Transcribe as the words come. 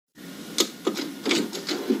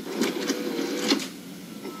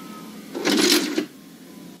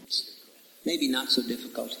maybe not so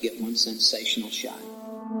difficult to get one sensational shot.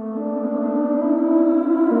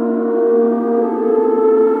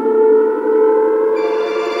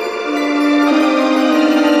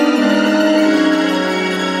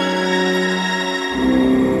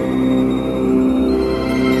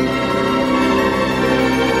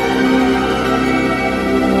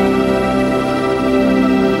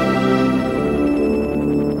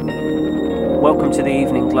 Welcome to the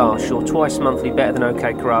Evening Glass, your twice-monthly Better Than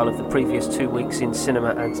OK Corral of the previous 2 weeks in cinema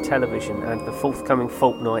and television and the forthcoming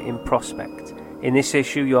fortnight in prospect. In this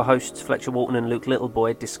issue, your hosts Fletcher Walton and Luke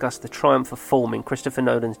Littleboy discuss the triumph of form in Christopher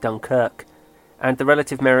Nolan's Dunkirk and the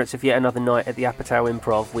relative merits of yet another night at the Apatow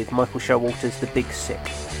Improv with Michael Showalter's The Big Sick.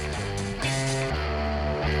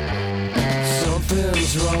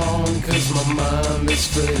 Something's wrong 'cause my mind is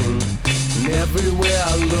fading, and everywhere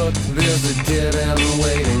I look there's a dead end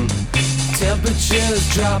waiting.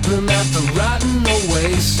 Temperatures dropping at the rotten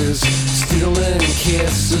oasis, stealing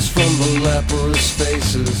kisses from the leprous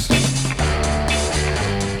faces.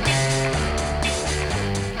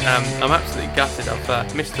 I'm absolutely gutted.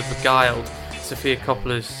 I've missed the Beguiled, Sofia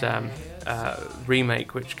Coppola's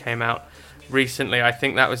remake, which came out recently. I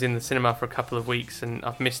think that was in the cinema for a couple of weeks, and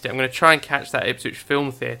I've missed it. I'm going to try and catch that Ipswich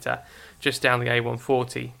Film Theatre just down the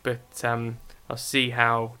A140, but I'll see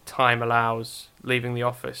how time allows leaving the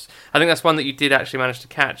office. I think that's one that you did actually manage to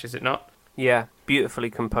catch, is it not? Yeah, beautifully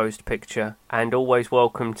composed picture, and always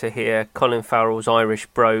welcome to hear Colin Farrell's Irish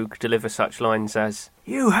brogue deliver such lines as,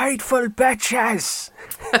 "You hateful bitches!"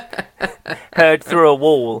 heard through a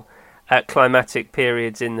wall at climatic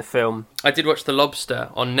periods in the film. I did watch The Lobster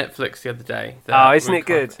on Netflix the other day. Oh, isn't it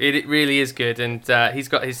good? It really is good, and he's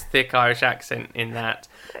got his thick Irish accent in that.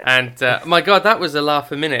 And my God, that was a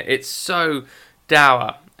laugh a minute. It's so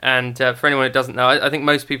dour. And for anyone who doesn't know, I think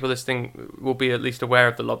most people listening will be at least aware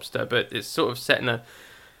of The Lobster, but it's sort of set in a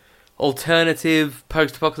alternative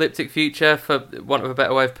post-apocalyptic future, for want of a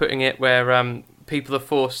better way of putting it, where people are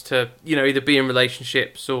forced to, either be in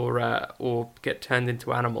relationships or get turned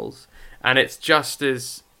into animals. And it's just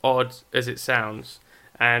as odd as it sounds.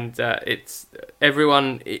 And it's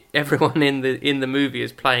everyone in the movie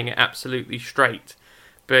is playing it absolutely straight,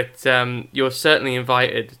 but you're certainly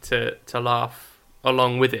invited to laugh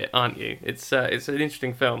along with it, aren't you? It's an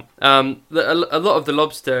interesting film. A lot of The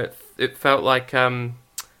Lobster, it felt like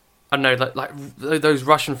I don't know, like those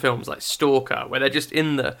Russian films like Stalker, where they're just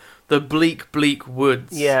in the bleak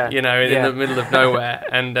woods, in the middle of nowhere.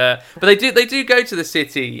 And but they do go to the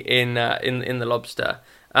city in The Lobster.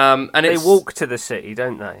 And they walk to the city,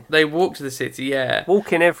 don't they? They walk to the city, yeah.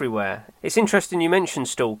 Walking everywhere. It's interesting you mentioned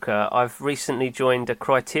Stalker. I've recently joined a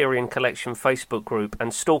Criterion Collection Facebook group,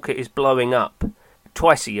 and Stalker is blowing up.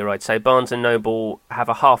 Twice a year, I'd say. Barnes & Noble have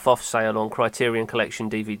a half-off sale on Criterion Collection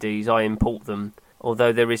DVDs. I import them,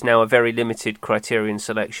 although there is now a very limited Criterion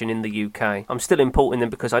selection in the UK. I'm still importing them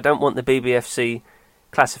because I don't want the BBFC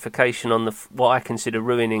classification on what I consider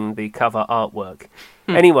ruining the cover artwork.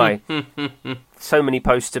 Anyway, so many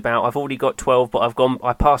posts about, I've already got 12, but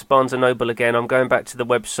I passed Barnes & Noble again. I'm going back to the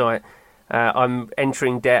website. I'm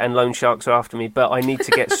entering debt and loan sharks are after me, but I need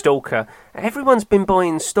to get Stalker. Everyone's been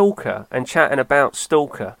buying Stalker and chatting about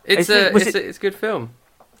Stalker. It's a good film.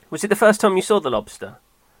 Was it the first time you saw The Lobster?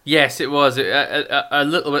 Yes, it was. A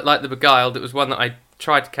little bit like The Beguiled. It was one that I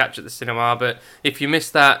tried to catch at the cinema, but if you miss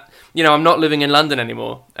that, I'm not living in London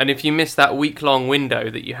anymore, and if you miss that week-long window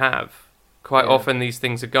that you have, quite often these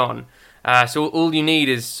things are gone. So all you need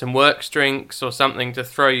is some work drinks or something to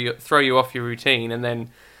throw you off your routine, and then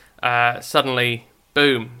suddenly,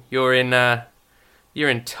 boom, you're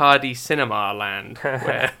in tardy cinema land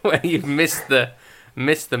where you've missed the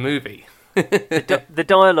movie. The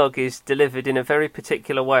dialogue is delivered in a very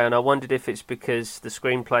particular way, and I wondered if it's because the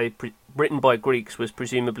screenplay written by Greeks was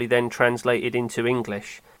presumably then translated into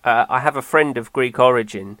English. I have a friend of Greek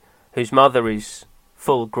origin whose mother is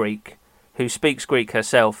full Greek, who speaks Greek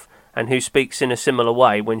herself, and who speaks in a similar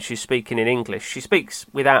way when she's speaking in English. She speaks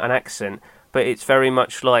without an accent, but it's very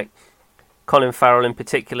much like Colin Farrell in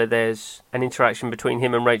particular. There's an interaction between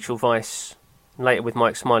him and Rachel Weisz, later with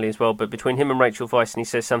Mike Smiley as well, but between him and Rachel Weisz, and he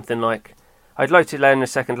says something like, "I'd like to learn a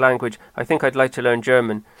second language. I think I'd like to learn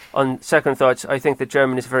German. On second thoughts, I think that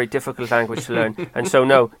German is a very difficult language to learn, and so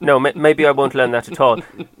maybe I won't learn that at all.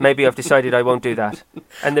 Maybe I've decided I won't do that."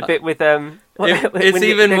 And the bit with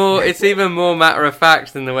it's even more matter of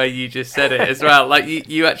fact than the way you just said it as well. Like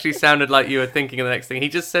you actually sounded like you were thinking of the next thing. He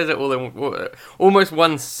just says it all in almost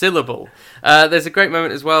one syllable. There's a great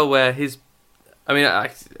moment as well where it's on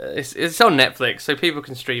Netflix, so people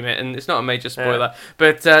can stream it, and it's not a major spoiler.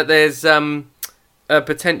 But there's a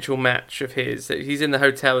potential match of his. He's in the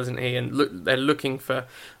hotel, isn't he? And they're looking for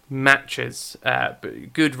matches,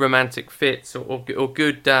 good romantic fits, or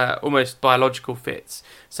good almost biological fits,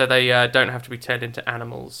 so they don't have to be turned into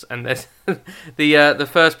animals. And there's the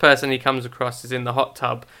first person he comes across is in the hot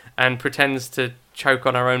tub and pretends to choke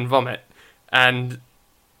on her own vomit, and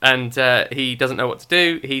he doesn't know what to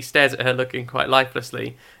do. He stares at her looking quite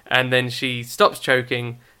lifelessly, and then she stops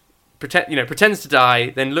choking, pretends to die,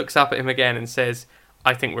 then looks up at him again and says,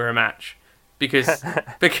 "I think we're a match."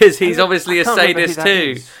 Because he's obviously a sadist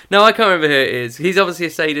too. No, I can't remember who it is. He's obviously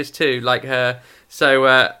a sadist too, like her.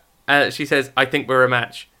 So she says, "I think we're a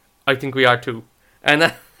match. I think we are too."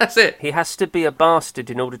 And that's it. He has to be a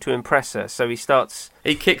bastard in order to impress her, so he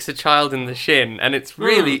kicks a child in the shin, and it's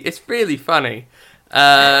really funny.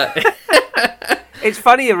 It's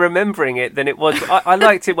funnier remembering it than it was. I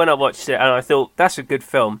liked it when I watched it, and I thought, that's a good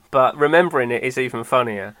film. But remembering it is even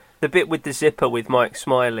funnier. The bit with the zipper with Mike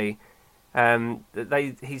Smiley,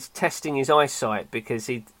 he's testing his eyesight because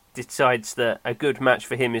he decides that a good match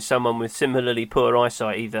for him is someone with similarly poor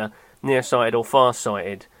eyesight, either nearsighted or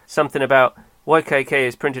farsighted. Something about YKK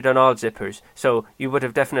is printed on all zippers, so you would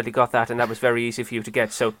have definitely got that, and that was very easy for you to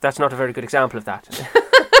get. So that's not a very good example of that.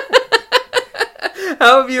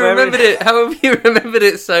 How have you remembered it? How have you remembered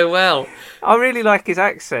it so well? I really like his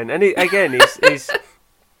accent, and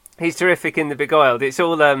he's terrific in The Beguiled. It's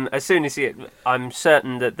all as soon as I'm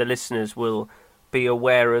certain that the listeners will be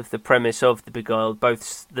aware of the premise of The Beguiled.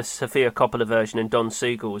 Both the Sofia Coppola version and Don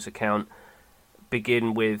Siegel's account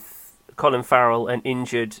begin with Colin Farrell, an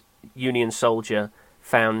injured Union soldier,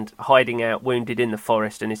 found hiding out wounded in the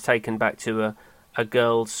forest, and is taken back to a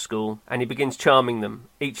girls' school, and he begins charming them,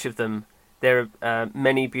 each of them. There are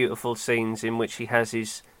many beautiful scenes in which he has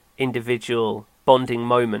his individual bonding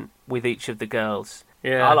moment with each of the girls.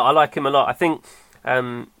 Yeah, I like him a lot. I think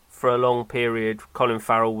for a long period, Colin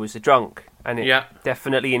Farrell was a drunk, and it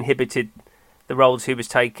definitely inhibited the roles he was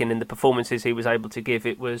taking and the performances he was able to give.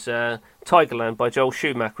 It was Tigerland by Joel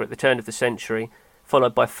Schumacher at the turn of the century,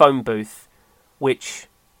 followed by Phone Booth, which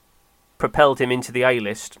propelled him into the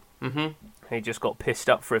A-list. Mm-hmm. He just got pissed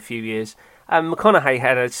up for a few years. McConaughey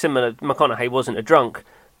had a similar... McConaughey wasn't a drunk,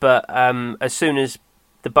 but as soon as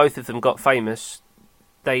the both of them got famous,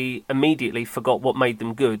 they immediately forgot what made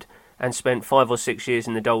them good and spent 5 or 6 years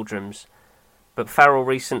in the doldrums. But Farrell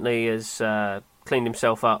recently has cleaned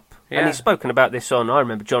himself up. Yeah. And he's spoken about this on, I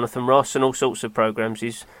remember, Jonathan Ross and all sorts of programmes.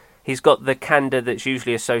 He's got the candour that's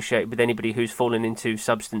usually associated with anybody who's fallen into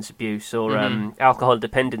substance abuse or alcohol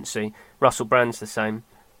dependency. Russell Brand's the same.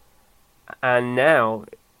 And now,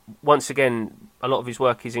 once again, a lot of his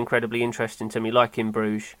work is incredibly interesting to me, like In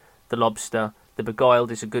Bruges, The Lobster, The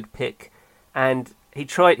Beguiled is a good pick. And he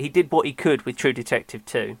did what he could with True Detective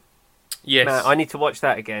 2. Yes, now, I need to watch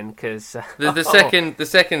that again because the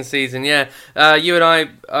second season. Yeah, you and I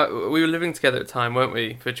we were living together at the time, weren't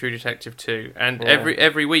we, for True Detective 2? And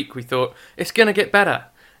every week we thought it's going to get better.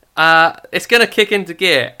 It's going to kick into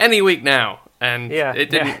gear any week now, and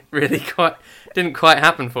it didn't quite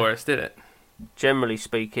happen for us, did it? Generally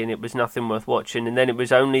speaking, it was nothing worth watching, and then it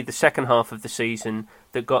was only the second half of the season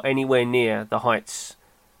that got anywhere near the heights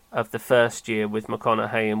of the first year with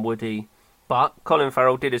McConaughey and Woody. But Colin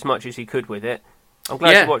Farrell did as much as he could with it. I'm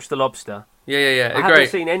glad to watch The Lobster. Yeah. I haven't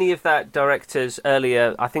seen any of that director's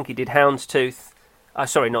earlier... I think he did Houndstooth.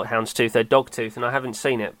 Sorry, not Houndstooth, Dogtooth, and I haven't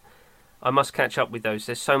seen it. I must catch up with those.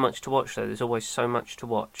 There's so much to watch, though. There's always so much to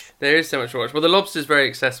watch. There is so much to watch. Well, The Lobster's very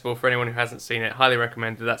accessible for anyone who hasn't seen it. Highly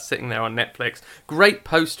recommended. That's sitting there on Netflix. Great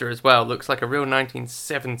poster as well. Looks like a real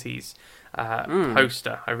 1970s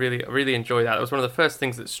poster. I really enjoy that. It was one of the first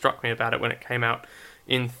things that struck me about it when it came out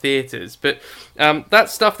in theatres. But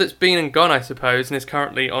that's stuff that's been and gone, I suppose, and is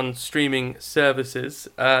currently on streaming services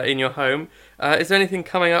in your home. Is there anything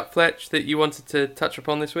coming up, Fletch, that you wanted to touch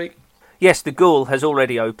upon this week? Yes, The Ghoul has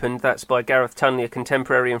already opened. That's by Gareth Tunley, a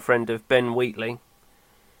contemporary and friend of Ben Wheatley.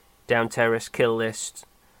 Down Terrace, Kill List,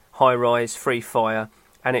 High Rise, Free Fire.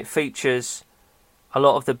 And it features a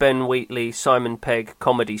lot of the Ben Wheatley, Simon Pegg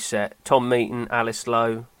comedy set. Tom Meaton, Alice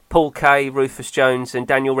Lowe, Paul Kay, Rufus Jones and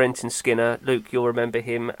Daniel Renton Skinner. Luke, you'll remember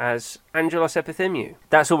him as Angelos Epithemiou.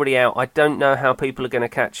 That's already out. I don't know how people are going to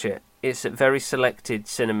catch it. It's at very selected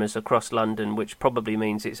cinemas across London, which probably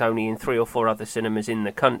means it's only in 3 or 4 other cinemas in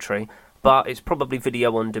the country. But it's probably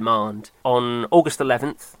video on demand. On August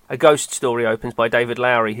 11th, A Ghost Story opens by David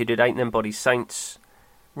Lowery, who did Ain't Them Bodies Saints.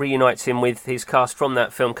 Reunites him with his cast from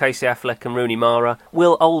that film, Casey Affleck and Rooney Mara.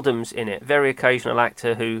 Will Oldham's in it, very occasional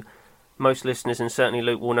actor who most listeners, and certainly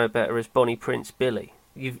Luke, will know better as Bonnie Prince Billy.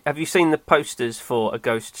 Have you seen the posters for A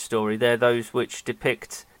Ghost Story? They're those which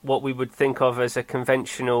depict what we would think of as a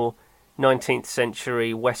conventional 19th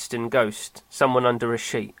century Western ghost, someone under a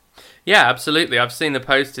sheet. Yeah, absolutely. I've seen the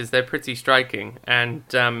posters; they're pretty striking, and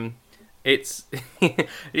it's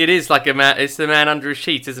it is like a man. It's the man under a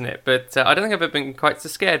sheet, isn't it? But I don't think I've ever been quite so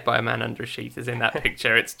scared by a man under a sheet as in that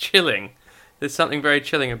picture. It's chilling. There's something very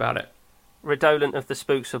chilling about it. Redolent of the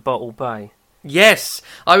spooks of Bottle Bay. Yes,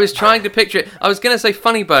 I was trying to picture it. I was going to say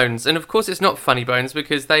Funny Bones, and of course it's not Funny Bones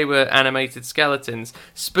because they were animated skeletons.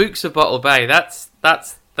 Spooks of Bottle Bay. That's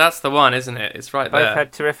the one, isn't it? It's right there. Both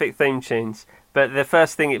had terrific theme tunes, but the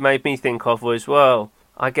first thing it made me think of was, well,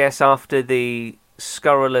 I guess after the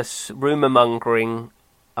scurrilous rumour mongering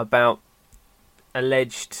about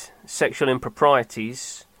alleged sexual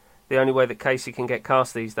improprieties, the only way that Casey can get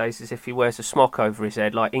cast these days is if he wears a smock over his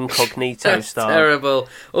head, like Incognito That's style. Terrible.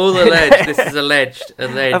 All alleged. This is alleged.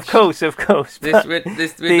 Of course. We're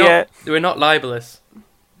not libelous.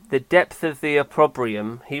 The depth of the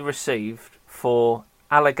opprobrium he received for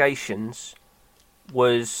allegations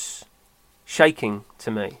was shaking to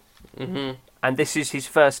me. Mm-hmm. And this is his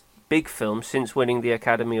first big film since winning the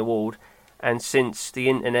Academy Award and since the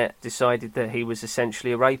internet decided that he was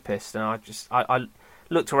essentially a rapist. And I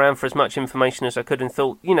looked around for as much information as I could and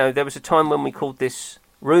thought, there was a time when we called this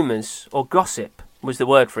rumours, or gossip was the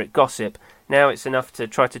word for it, gossip. Now it's enough to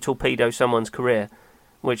try to torpedo someone's career,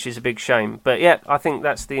 which is a big shame. But yeah, I think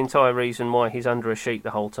that's the entire reason why he's under a sheet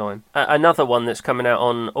the whole time. Another one that's coming out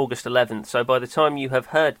on August 11th, so by the time you have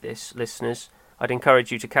heard this, listeners, I'd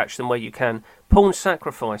encourage you to catch them where you can. Pawn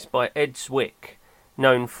Sacrifice by Ed Zwick,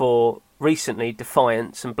 known for recently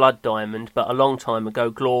Defiance and Blood Diamond, but a long time ago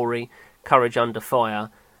Glory, Courage Under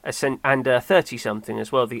Fire, and 30-something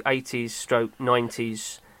as well, the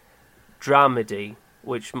 80s/90s dramedy,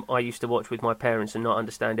 which I used to watch with my parents and not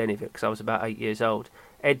understand any of it because I was about 8 years old.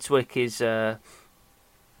 Ed Zwick is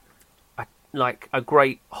like a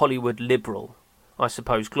great Hollywood liberal, I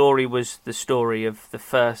suppose. Glory was the story of the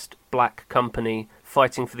first black company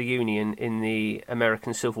fighting for the Union in the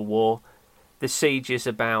American Civil War. The Siege is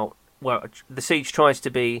about, The Siege tries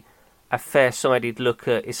to be a fair-sided look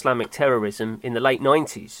at Islamic terrorism in the late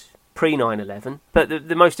 90s, pre-9/11. But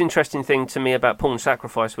the most interesting thing to me about Pawn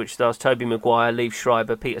Sacrifice, which stars Tobey Maguire, Liev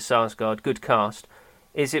Schreiber, Peter Sarsgaard, good cast,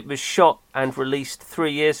 is it was shot and released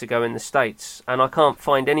 3 years ago in the States, and I can't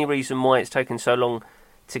find any reason why it's taken so long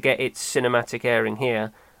to get its cinematic airing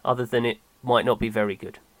here, other than it might not be very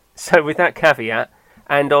good. So with that caveat,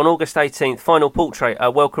 and on August 18th, Final Portrait,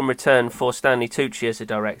 a welcome return for Stanley Tucci as a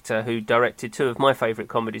director, who directed two of my favourite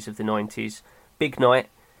comedies of the 90s, Big Night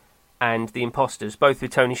and The Imposters, both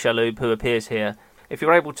with Tony Shalhoub, who appears here. If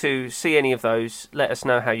you're able to see any of those, let us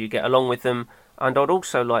know how you get along with them. And I'd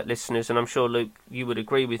also like listeners, and I'm sure, Luke, you would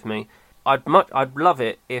agree with me, I'd love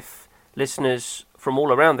it if listeners from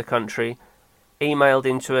all around the country emailed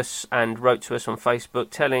into us and wrote to us on Facebook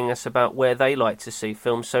telling us about where they like to see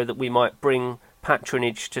films so that we might bring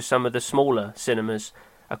patronage to some of the smaller cinemas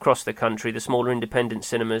across the country, the smaller independent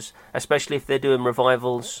cinemas, especially if they're doing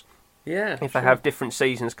revivals. Yeah. If they have different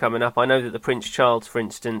seasons coming up. I know that the Prince Charles, for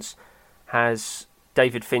instance, has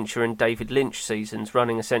David Fincher and David Lynch seasons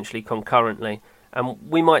running essentially concurrently. And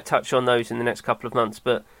we might touch on those in the next couple of months,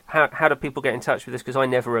 but how do people get in touch with us? Because I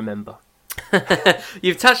never remember.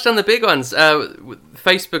 You've touched on the big ones.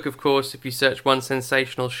 Facebook, of course, if you search One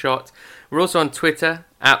Sensational Shot. We're also on Twitter,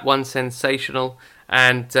 @OneSensational,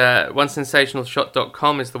 and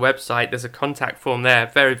OneSensationalShot.com is the website. There's a contact form there,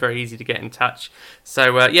 very, very easy to get in touch.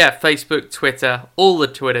 So, Facebook, Twitter, all the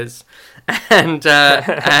Twitters, and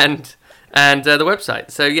the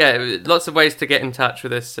website. So, yeah, lots of ways to get in touch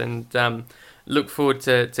with us, and look forward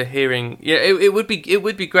to hearing. Yeah, it would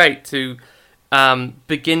be great to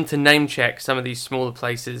begin to name check some of these smaller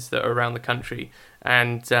places that are around the country,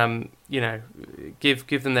 and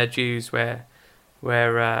give them their dues where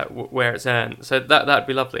it's earned. So that'd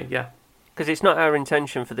be lovely, yeah. Because it's not our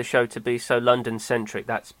intention for the show to be so London-centric.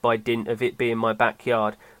 That's by dint of it being my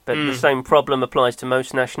backyard. But the same problem applies to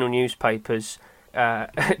most national newspapers.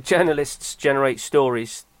 Journalists generate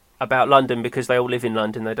stories about London because they all live in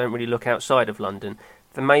London. They don't really look outside of London.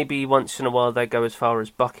 Then maybe once in a while they go as far as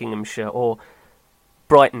Buckinghamshire or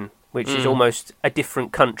Brighton, which is almost a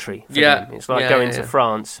different country for them. It's like going to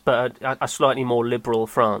France, but a slightly more liberal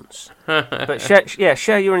France. But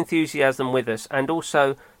share your enthusiasm with us. And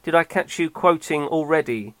also, did I catch you quoting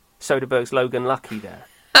already Soderbergh's Logan Lucky there?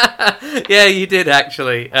 Yeah, you did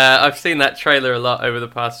actually. I've seen that trailer a lot over the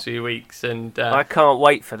past few weeks, and I can't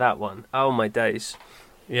wait for that one. Oh my days!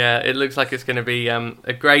 Yeah, it looks like it's going to be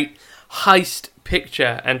a great heist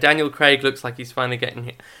picture, and Daniel Craig looks like he's finally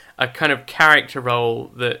getting a kind of character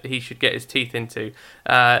role that he should get his teeth into.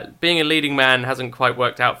 Being a leading man hasn't quite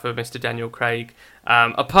worked out for Mr. Daniel Craig,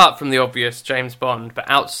 apart from the obvious James Bond, but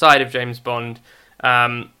outside of James Bond,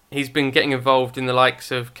 he's been getting involved in the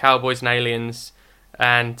likes of Cowboys and Aliens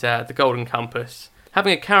and The Golden Compass.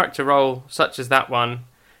 Having a character role such as that one,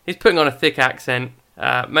 he's putting on a thick accent.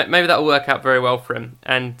 Maybe that'll work out very well for him.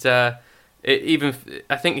 And I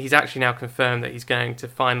think he's actually now confirmed that he's going to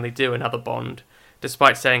finally do another Bond,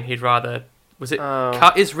 despite saying he'd rather,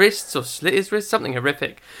 cut his wrists or slit his wrists, something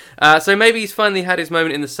horrific. So maybe he's finally had his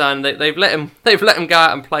moment in the sun. They've let him go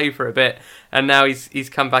out and play for a bit, and now he's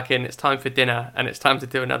come back in. It's time for dinner, and it's time to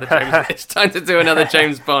do another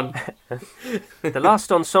James Bond. The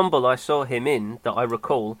last ensemble I saw him in that I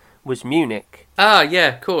recall was Munich. Ah, yeah,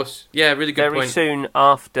 of course. Yeah, really good point. Very soon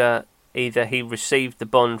after either he received the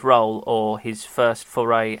Bond role or his first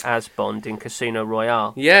foray as Bond in Casino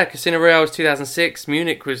Royale. Yeah, Casino Royale was 2006.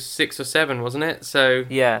 Munich was 6 or 7, wasn't it? So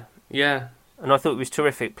yeah. And I thought it was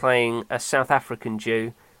terrific playing a South African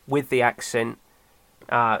Jew with the accent.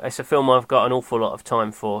 It's a film I've got an awful lot of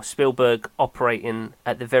time for. Spielberg operating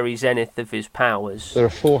at the very zenith of his powers. There are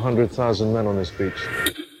 400,000 men on this beach.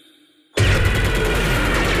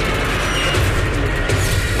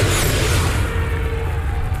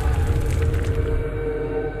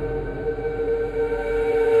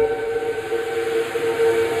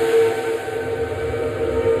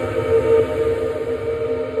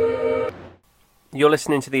 You're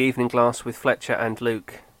listening to The Evening Glass with Fletcher and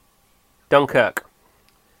Luke. Dunkirk.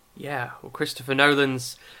 Yeah, well, Christopher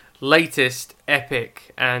Nolan's latest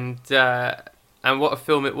epic, and what a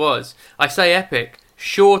film it was. I say epic,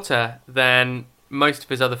 shorter than most of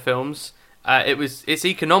his other films. It's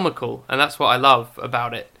economical, and that's what I love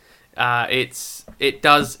about it. It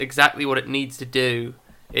does exactly what it needs to do.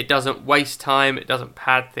 It doesn't waste time. It doesn't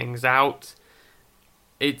pad things out.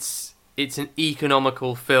 It's an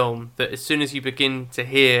economical film that as soon as you begin to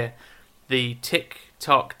hear the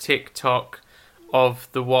tick-tock of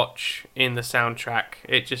the watch in the soundtrack,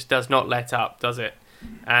 it just does not let up, does it?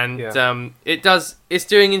 And it's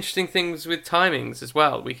doing interesting things with timings as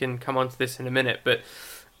well. We can come on to this in a minute, but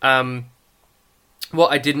what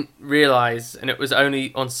I didn't realise, and it was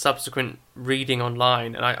only on subsequent reading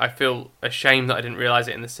online, and I feel ashamed that I didn't realise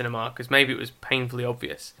it in the cinema, because maybe it was painfully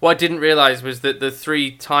obvious. What I didn't realise was that the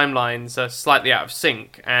three timelines are slightly out of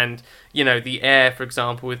sync, and, you know, The Air, for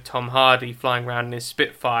example, with Tom Hardy flying around in his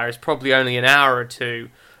Spitfire is probably only an hour or two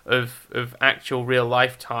of actual real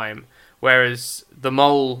life time, whereas the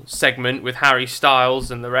Mole segment with Harry Styles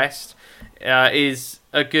and the rest is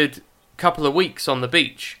a good couple of weeks on the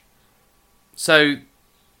beach. So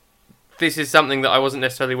this is something that I wasn't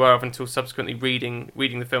necessarily aware of until subsequently reading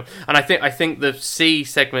the film. And I think the C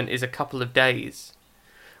segment is a couple of days.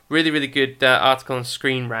 Really, really good article on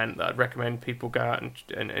Screen Rant that I'd recommend people go out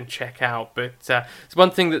and check out. But it's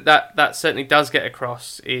one thing that certainly does get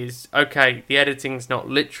across is, okay, the editing's not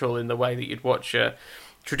literal in the way that you'd watch a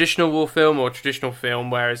traditional war film or traditional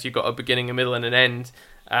film, whereas you've got a beginning, a middle, and an end.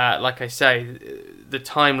 Like I say, the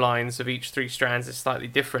timelines of each three strands is slightly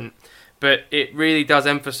different. But it really does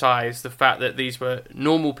emphasise the fact that these were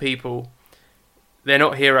normal people. They're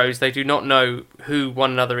not heroes. They do not know who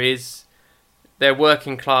one another is. They're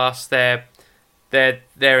working class. They're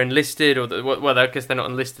enlisted, or I guess they're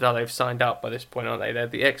not enlisted. Are they? They've signed up by this point, aren't they? They're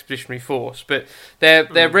the Expeditionary Force, but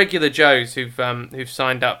they're regular Joes who've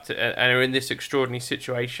signed up and are in this extraordinary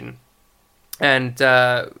situation, and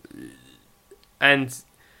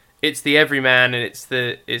it's the everyman, and it's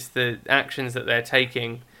the actions that they're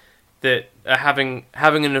taking that are having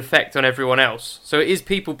an effect on everyone else. So it is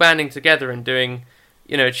people banding together and doing,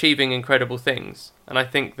 achieving incredible things. And I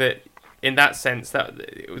think that in that sense, that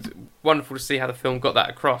it was wonderful to see how the film got that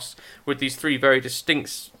across with these three very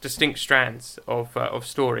distinct strands of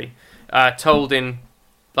story, told in,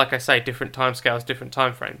 like I say, different timescales, different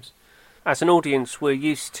time frames. As an audience, we're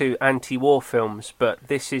used to anti-war films, but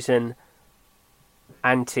this is an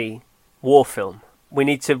anti-war film. We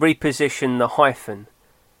need to reposition the hyphen.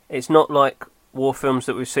 It's not like war films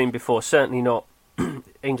that we've seen before, certainly not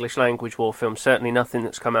English language war films, certainly nothing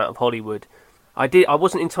that's come out of Hollywood. I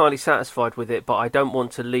wasn't entirely satisfied with it, but I don't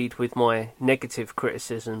want to lead with my negative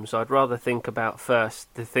criticisms. I'd rather think about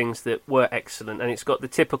first the things that were excellent, and it's got the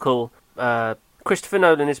typical... Christopher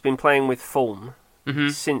Nolan has been playing with form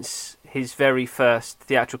since his very first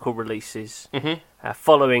theatrical releases,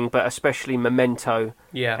 following, but especially Memento,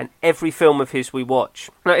 and every film of his we watch.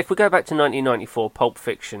 Now, if we go back to 1994, Pulp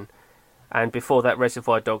Fiction, and before that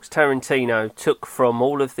Reservoir Dogs, Tarantino took from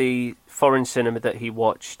all of the foreign cinema that he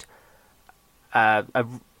watched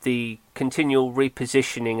the continual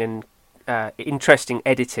repositioning and interesting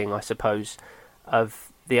editing, I suppose,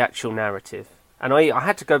 of the actual narrative. And I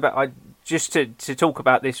had to go back, just to talk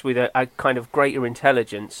about this with a kind of greater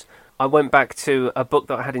intelligence, I went back to a book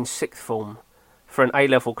that I had in sixth form for an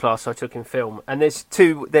A-level class I took in film, and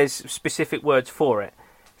there's specific words for it.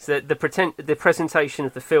 So the presentation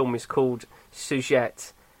of the film is called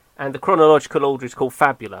sujet, and the chronological order is called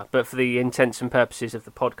fabula. But for the intents and purposes of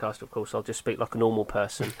the podcast, of course, I'll just speak like a normal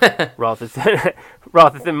person rather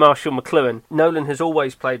than Marshall McLuhan. Nolan has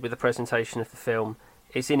always played with the presentation of the film.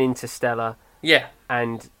 It's in Interstellar,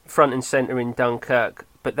 and front and centre in Dunkirk.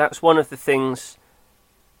 But that's one of the things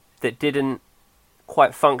that didn't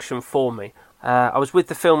quite function for me. I was with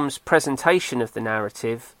the film's presentation of the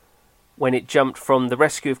narrative when it jumped from the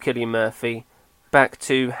rescue of Cillian Murphy back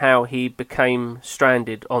to how he became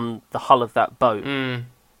stranded on the hull of that boat.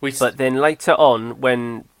 But then later on,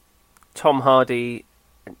 when Tom Hardy,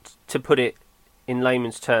 to put it in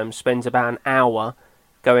layman's terms, spends about an hour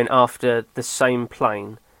going after the same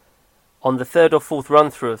plane, on the third or fourth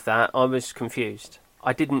run-through of that, I was confused.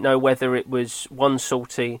 I didn't know whether it was one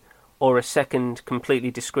sortie or a second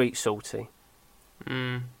completely discrete sortie.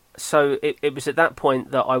 So it was at that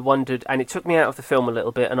point that I wondered, and it took me out of the film a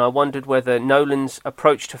little bit, and I wondered whether Nolan's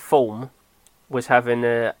approach to form was having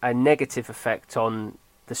a negative effect on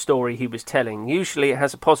the story he was telling. Usually it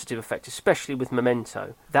has a positive effect, especially with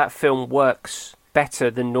Memento. That film works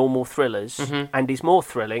better than normal thrillers, and is more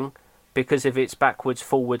thrilling because of its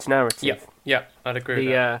backwards-forwards narrative. Yeah, I'd agree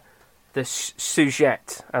with that. The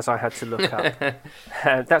sujet, as I had to look up.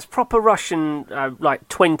 That's proper Russian, like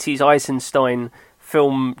 20s Eisenstein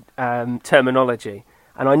film terminology,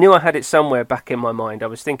 and I knew I had it somewhere back in my mind. I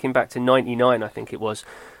was thinking back to '99, I think it was.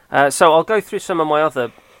 So I'll go through some of my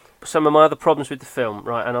other problems with the film,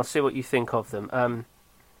 right, and I'll see what you think of them.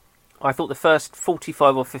 I thought the first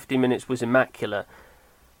 45 or 50 minutes was immaculate.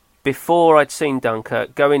 Before I'd seen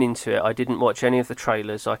Dunkirk, going into it, I didn't watch any of the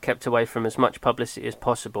trailers. I kept away from as much publicity as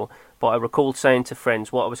possible, but I recalled saying to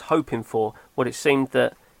friends what I was hoping for, what it seemed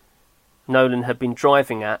that Nolan had been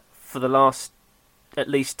driving at for the last at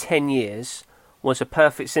least 10 years, was a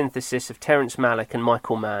perfect synthesis of Terrence Malick and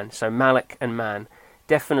Michael Mann. So Malick and Mann.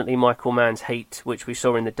 Definitely Michael Mann's Heat, which we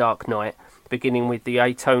saw in The Dark Knight, beginning with the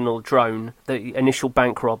atonal drone, the initial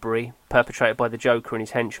bank robbery perpetrated by the Joker and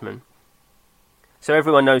his henchmen. So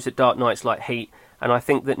everyone knows that Dark Knight's like Heat, and I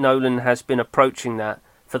think that Nolan has been approaching that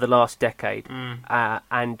for the last decade.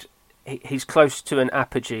 And he's close to an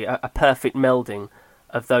apogee, a perfect melding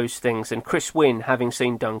of those things. And Chris Wynn, having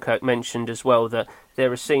seen Dunkirk, mentioned as well that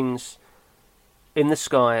there are scenes in the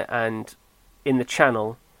sky and in the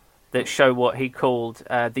Channel that show what he called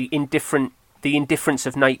the indifference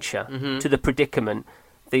of nature to the predicament.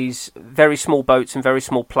 These very small boats and very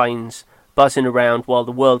small planes buzzing around while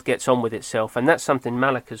the world gets on with itself, and that's something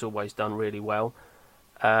Malick has always done really well.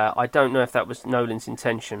 I don't know if that was Nolan's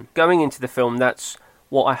intention. Going into the film, that's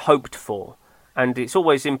what I hoped for. And it's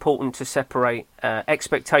always important to separate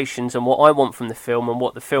expectations and what I want from the film and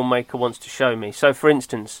what the filmmaker wants to show me. So, for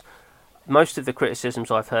instance, most of the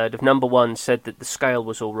criticisms I've heard of, number one, said that the scale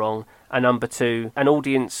was all wrong, and number two, an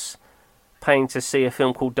audience paying to see a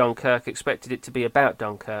film called Dunkirk expected it to be about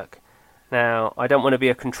Dunkirk. Now, I don't want to be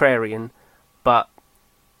a contrarian, but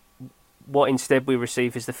what instead we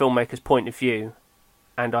receive is the filmmaker's point of view,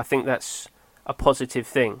 and I think that's a positive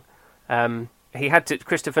thing.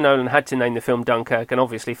 Christopher Nolan had to name the film Dunkirk, and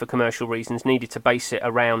obviously for commercial reasons needed to base it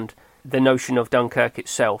around the notion of Dunkirk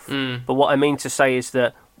itself. But what I mean to say is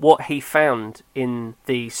that what he found in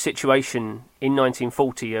the situation in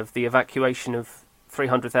 1940 of the evacuation of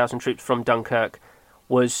 300,000 troops from Dunkirk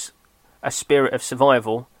was a spirit of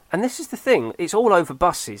survival. And this is the thing, it's all over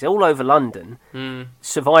buses, all over London.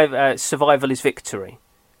 Survival is victory.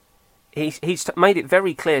 He's made it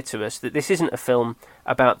very clear to us that this isn't a film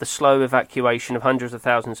about the slow evacuation of hundreds of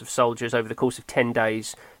thousands of soldiers over the course of 10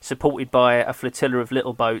 days, supported by a flotilla of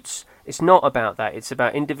little boats. It's not about that. It's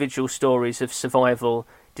about individual stories of survival,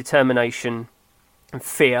 determination, and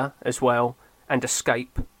fear as well, and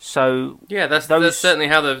escape. So yeah, that's certainly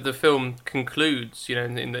how the film concludes. You know,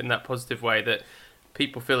 in that positive way, that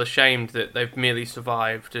people feel ashamed that they've merely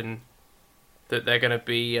survived and that they're going to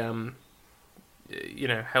be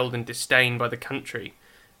held in disdain by the country,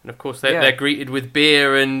 and of course they're greeted with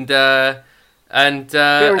beer and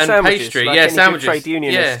pastry, like sandwiches. Trade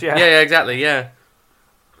unionist, exactly.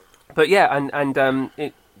 But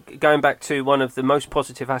going back to one of the most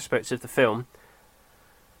positive aspects of the film,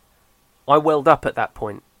 I welled up at that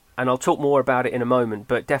point, and I'll talk more about it in a moment.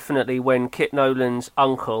 But definitely when Kit Nolan's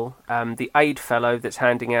uncle, the aid fellow that's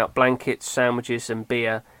handing out blankets, sandwiches, and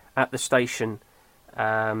beer at the station.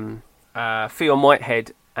 Fionn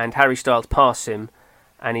Whitehead and Harry Styles pass him,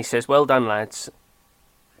 and he says, "Well done, lads."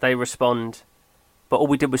 They respond, "But all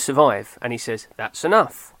we did was survive." And he says, "That's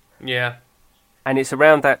enough." Yeah. And it's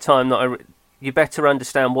around that time that you better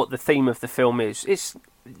understand what the theme of the film is.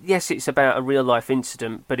 It's about a real life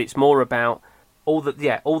incident, but it's more about all that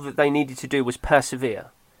they needed to do was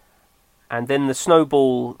persevere, and then the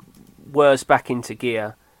snowball whirs back into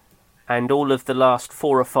gear. And all of the last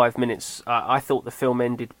 4 or 5 minutes, I thought the film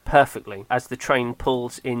ended perfectly as the train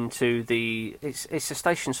pulls into the. It's a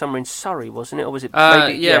station somewhere in Surrey, wasn't it, or was it?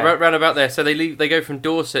 Round about there. So they go from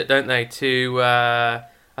Dorset, don't they, to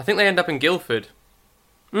I think they end up in Guildford.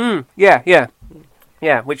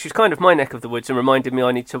 Yeah, which is kind of my neck of the woods and reminded me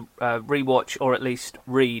I need to rewatch or at least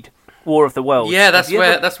read War of the Worlds. Yeah, that's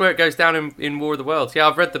where it goes down in War of the Worlds. Yeah,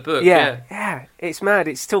 I've read the book. Yeah, it's mad.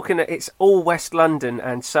 It's all West London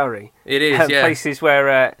and Surrey. It is, yeah. Places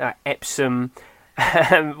where Epsom,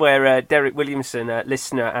 where Derek Williamson,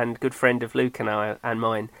 listener and good friend of Luke and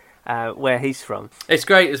mine, where he's from. It's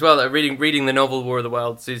great as well that reading the novel War of the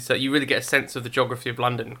Worlds is that you really get a sense of the geography of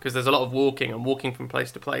London, because there's a lot of walking from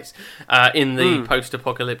place to place in the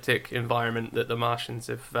post-apocalyptic environment that the Martians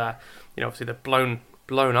have, obviously they've blown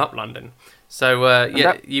up London. So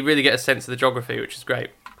you really get a sense of the geography, which is great.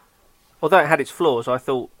 Although it had its flaws, I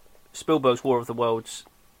thought Spielberg's War of the Worlds,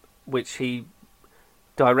 which he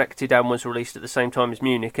directed and was released at the same time as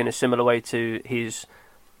Munich in a similar way to his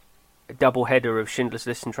double header of Schindler's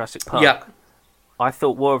List and Jurassic Park. Yeah. I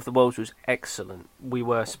thought War of the Worlds was excellent. We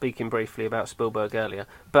were speaking briefly about Spielberg earlier,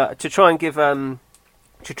 but to try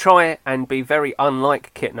and be very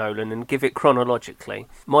unlike Kit Nolan and give it chronologically,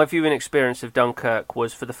 my viewing experience of Dunkirk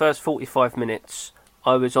was, for the first 45 minutes,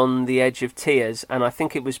 I was on the edge of tears, and I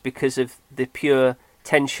think it was because of the pure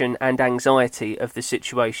tension and anxiety of the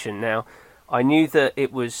situation. Now, I knew that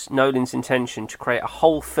it was Nolan's intention to create a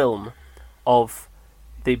whole film of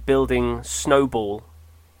the building snowball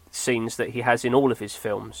scenes that he has in all of his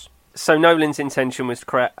films. So Nolan's intention was to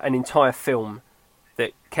create an entire film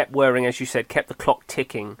that kept whirring, as you said, kept the clock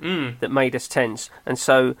ticking, that made us tense. And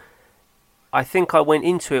so I think I went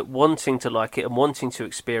into it wanting to like it and wanting to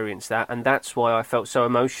experience that, and that's why I felt so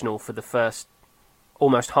emotional for the first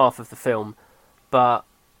almost half of the film. But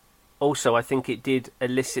also I think it did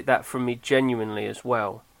elicit that from me genuinely as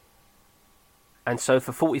well. And so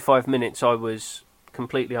for 45 minutes I was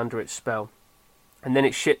completely under its spell. And then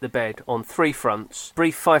it shit the bed on 3 fronts.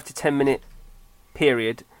 Brief 5 to 10 minute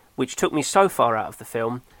period, which took me so far out of the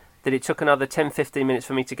film that it took another 10-15 minutes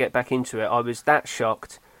for me to get back into it. I was that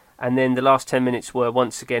shocked. And then the last 10 minutes were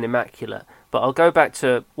once again immaculate. But I'll go back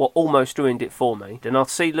to what almost ruined it for me. And I'll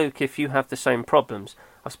see, Luke, if you have the same problems.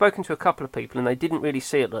 I've spoken to a couple of people and they didn't really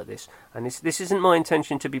see it like this. And this isn't my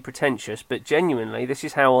intention to be pretentious, but genuinely, this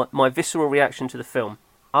is how my visceral reaction to the film.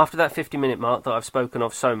 After that 50-minute mark that I've spoken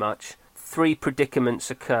of so much, 3 predicaments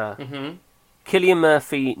occur. Mm-hmm. Cillian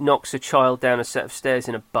Murphy knocks a child down a set of stairs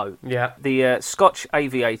in a boat. Yeah. The Scotch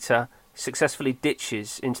aviator successfully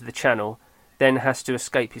ditches into the channel, then has to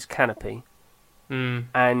escape his canopy.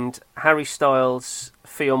 And Harry Styles,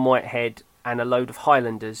 Fionn Whitehead, and a load of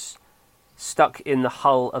Highlanders stuck in the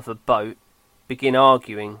hull of a boat begin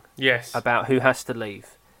arguing about who has to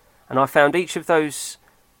leave. And I found each of those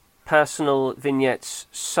personal vignettes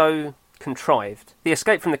so contrived. The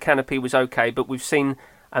escape from the canopy was okay, but we've seen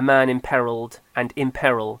a man imperiled and in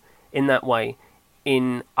peril in that way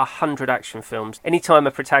in 100 action films. Anytime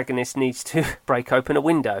a protagonist needs to break open a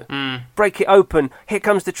window, break it open, here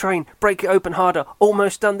comes the train, break it open harder,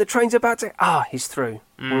 almost done, the train's about to... he's through,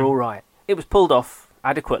 we're all right. It was pulled off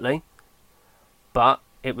adequately, but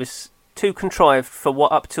it was too contrived for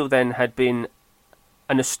what up till then had been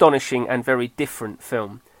an astonishing and very different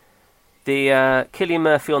film. The Cillian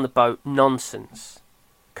Murphy on the boat, nonsense.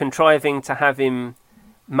 Contriving to have him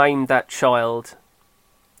maim that child.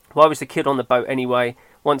 Why was the kid on the boat anyway?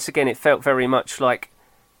 Once again, it felt very much like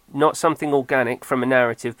not something organic from a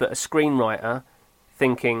narrative, but a screenwriter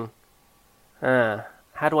thinking,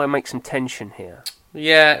 how do I make some tension here?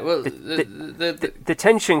 Yeah, well... The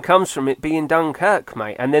tension comes from it being Dunkirk,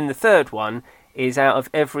 mate. And then the third one is out of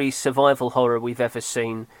every survival horror we've ever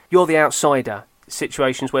seen. You're the outsider.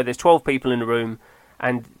 Situations where there's 12 people in a room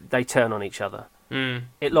and they turn on each other.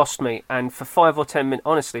 It lost me, and for 5 or 10 minutes,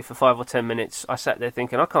 honestly, for 5 or 10 minutes, I sat there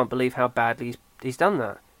thinking, I can't believe how badly he's done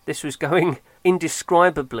that. This was going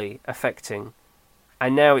indescribably affecting,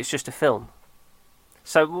 and now it's just a film.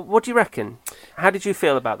 So, what do you reckon? How did you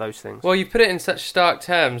feel about those things? Well, you put it in such stark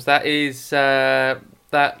terms. That is that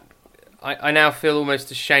I now feel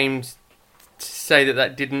almost ashamed to say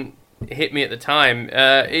that didn't hit me at the time.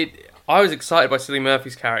 I was excited by Cillian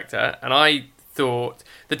Murphy's character, and I thought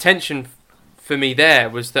the tension for me there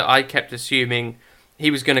was that I kept assuming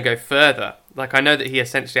he was going to go further Like, I know that he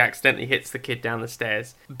essentially accidentally hits the kid down the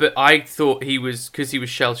stairs, but I thought he was, because he was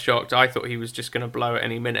shell-shocked, I thought he was just going to blow at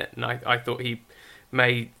any minute, and I thought he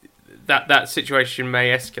may, that situation may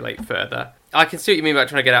escalate further. I can see what you mean about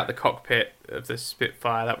trying to get out the cockpit of the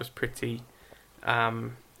Spitfire. That was pretty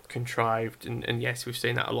contrived, and yes, we've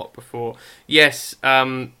seen that a lot before. Yes,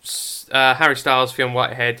 Harry Styles, Fionn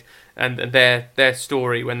Whitehead, and their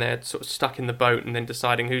story when they're sort of stuck in the boat and then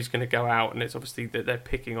deciding who's going to go out, and it's obviously that they're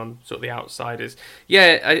picking on sort of the outsiders.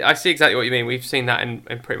 Yeah, I see exactly what you mean. We've seen that in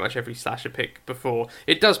pretty much every slasher pick before.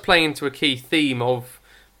 It does play into a key theme of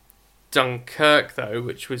Dunkirk, though,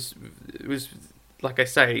 which was like I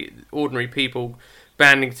say, ordinary people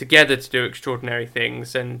banding together to do extraordinary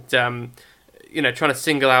things, and trying to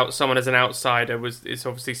single out someone as an outsider is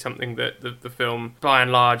obviously something that the film, by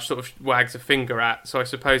and large, sort of wags a finger at. So I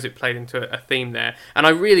suppose it played into a theme there. And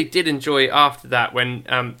I really did enjoy after that when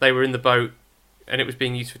they were in the boat and it was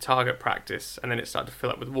being used for target practice, and then it started to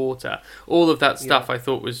fill up with water. All of that stuff I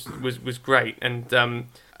thought was great, and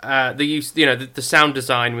the use, the sound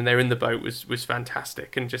design when they're in the boat was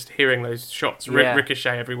fantastic, and just hearing those shots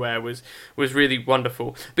ricochet everywhere was really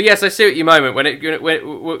wonderful. But yes, I see what you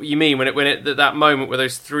mean when that moment where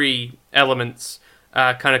those three elements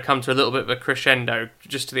kind of come to a little bit of a crescendo,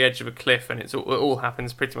 just to the edge of a cliff, and it all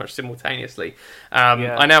happens pretty much simultaneously.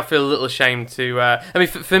 I now feel a little ashamed to.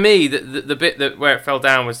 For me, the bit that where it fell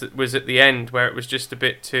down was at the end, where it was just a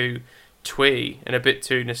bit too twee and a bit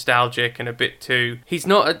too nostalgic and a bit too.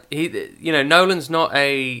 Nolan's not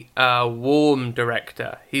a warm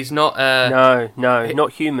director. He's not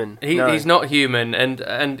not human. He's not human, and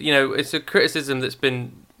it's a criticism that's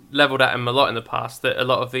been leveled at him a lot in the past, that a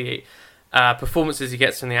lot of the performances he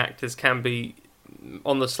gets from the actors can be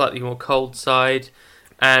on the slightly more cold side,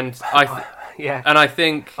 and I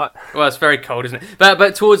think it's very cold, isn't it?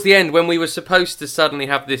 But towards the end, when we were supposed to suddenly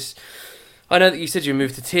have this. I know that you said you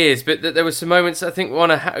moved to tears, but there were some moments, I think,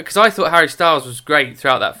 because I thought Harry Styles was great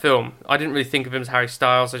throughout that film. I didn't really think of him as Harry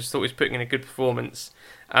Styles. I just thought he was putting in a good performance.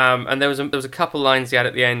 And there was a couple lines he had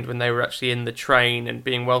at the end when they were actually in the train and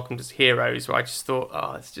being welcomed as heroes, where I just thought,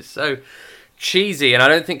 it's just so cheesy. And I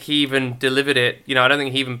don't think he even delivered it. I don't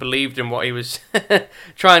think he even believed in what he was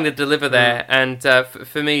trying to deliver there. And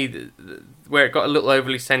for me, where it got a little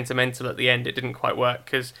overly sentimental at the end, it didn't quite work,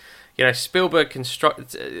 because Spielberg can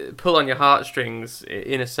pull on your heartstrings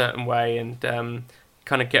in a certain way and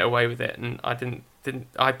kind of get away with it, and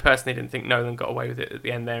I personally didn't think Nolan got away with it at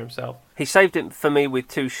the end there himself. He saved it for me with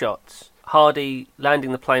two shots. Hardy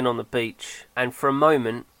landing the plane on the beach, and for a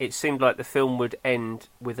moment it seemed like the film would end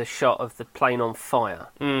with a shot of the plane on fire,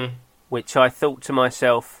 which I thought to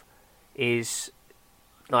myself is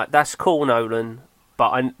like, that's cool, Nolan,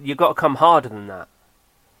 but you got to come harder than that.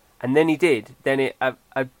 And then he did. Then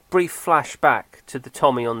a brief flashback to the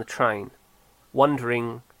Tommy on the train,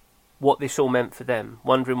 wondering what this all meant for them,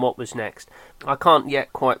 wondering what was next. I can't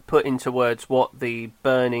yet quite put into words what the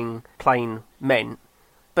burning plane meant,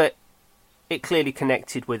 but it clearly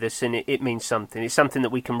connected with us, and it means something. It's something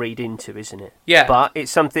that we can read into, isn't it? Yeah. But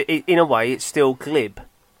it's something, in a way, it's still glib.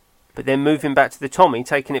 But then moving back to the Tommy,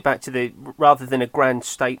 taking it back to rather than a grand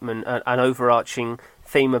statement, an overarching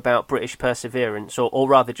theme about British perseverance, or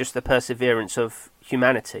rather just the perseverance of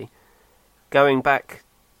humanity, going back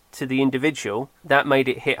to the individual, that made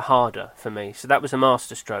it hit harder for me. So that was a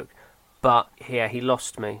masterstroke. But yeah, he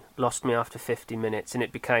lost me after 50 minutes, and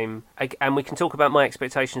it became, and we can talk about my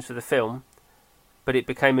expectations for the film, but it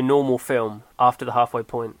became a normal film after the halfway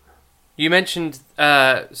point. You mentioned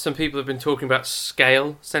some people have been talking about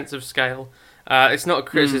sense of scale. It's not a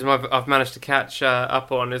criticism I've managed to catch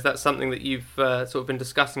up on. Is that something that you've sort of been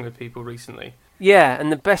discussing with people recently? Yeah,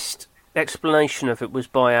 and the best explanation of it was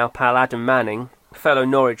by our pal Adam Manning, fellow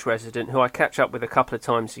Norwich resident, who I catch up with a couple of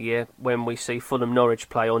times a year when we see Fulham-Norwich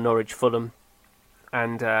play or Norwich-Fulham.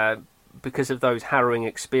 And because of those harrowing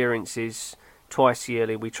experiences twice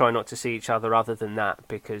yearly, we try not to see each other other than that,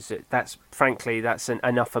 because that's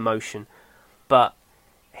enough emotion. But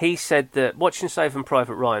he said that watching Saving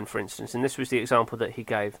Private Ryan, for instance, and this was the example that he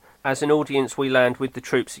gave, as an audience we land with the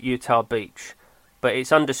troops at Utah Beach, but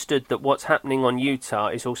it's understood that what's happening on Utah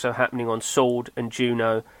is also happening on Sword and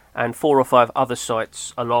Juneau and 4 or 5 other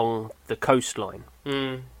sites along the coastline.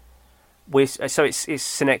 So it's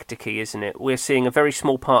synecdoche, isn't it? We're seeing a very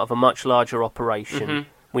small part of a much larger operation. Mm-hmm.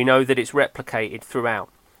 We know that it's replicated throughout,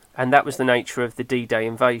 and that was the nature of the D-Day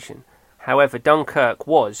invasion. However, Dunkirk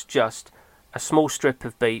was just a small strip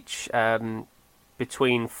of beach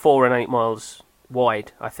between 4 and 8 miles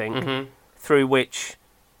wide, I think, through which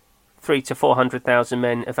 300,000 to 400,000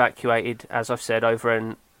 men evacuated, as I've said,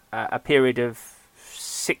 over a period of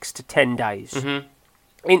 6 to 10 days.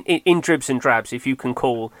 in dribs and drabs, if you can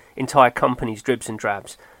call entire companies dribs and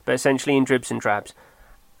drabs, but essentially in dribs and drabs.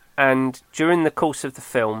 And during the course of the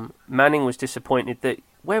film, Manning was disappointed that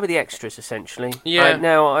where were the extras, essentially? Yeah.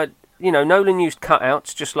 Nolan used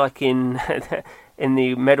cutouts, just like in in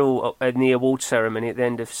the award ceremony at the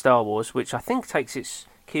end of Star Wars, which I think takes its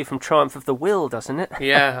cue from Triumph of the Will, doesn't it?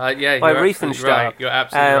 Yeah, By you're Riefenstahl. absolutely right. You're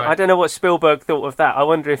absolutely right. I don't know what Spielberg thought of that. I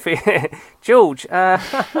wonder if George. I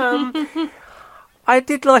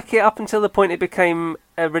did like it up until the point it became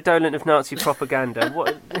redolent of Nazi propaganda.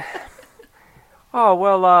 What? Oh,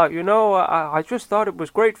 well, I just thought it was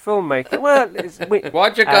great filmmaking. Well,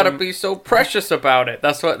 why'd you gotta be so precious about it?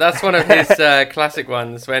 That's one of his classic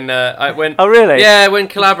ones. When oh, really? Yeah, when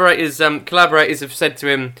collaborators have said to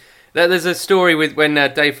him. There's a story with when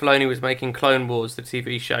Dave Filoni was making Clone Wars, the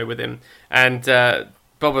TV show, with him, and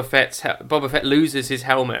Boba Fett loses his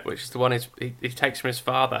helmet, which is the one he takes from his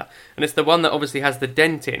father, and it's the one that obviously has the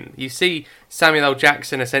dent in. You see Samuel L.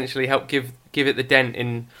 Jackson essentially help give it the dent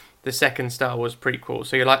in the second Star Wars prequel.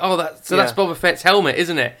 So you're like, oh, that's Boba Fett's helmet,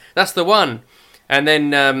 isn't it? That's the one. And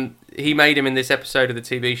then he made him in this episode of the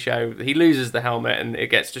TV show. He loses the helmet and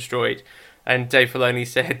it gets destroyed. And Dave Filoni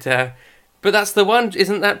said, but that's the one.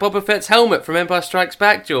 Isn't that Boba Fett's helmet from Empire Strikes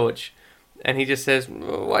Back, George? And he just says,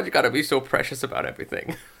 why'd you gotta be so precious about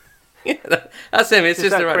everything? That's him. Does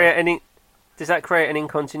that create an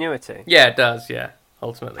incontinuity? Yeah, it does, yeah.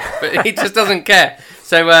 Ultimately, but he just doesn't care.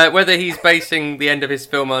 So whether he's basing the end of his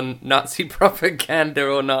film on Nazi propaganda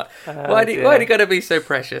or not, why do you got to be so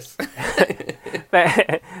precious?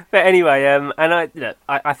 but anyway, and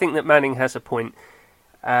I think that Manning has a point.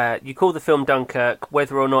 You call the film Dunkirk,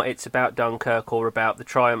 whether or not it's about Dunkirk or about the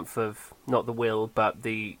triumph of not the will but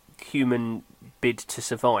the human bid to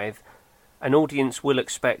survive. An audience will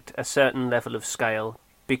expect a certain level of scale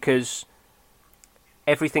because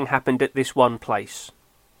everything happened at this one place.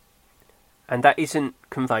 And that isn't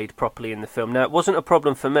conveyed properly in the film. Now, it wasn't a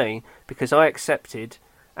problem for me, because I accepted,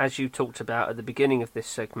 as you talked about at the beginning of this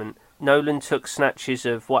segment, Nolan took snatches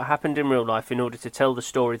of what happened in real life in order to tell the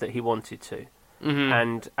story that he wanted to. Mm-hmm.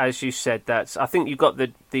 And as you said, I think you got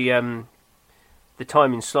the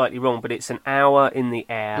timing slightly wrong, but it's an hour in the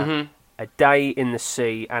air, mm-hmm. a day in the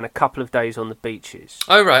sea, and a couple of days on the beaches.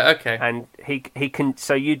 Oh, right, okay. And he can.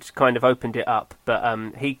 So you'd kind of opened it up,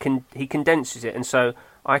 but he condenses it, and so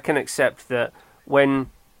I can accept that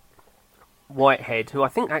when Whitehead, who I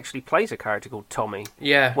think actually plays a character called Tommy,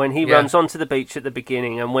 when he runs onto the beach at the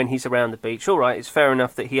beginning, and when he's around the beach, all right, it's fair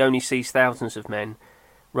enough that he only sees thousands of men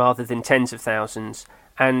rather than tens of thousands.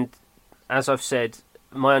 And as I've said,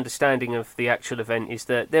 my understanding of the actual event is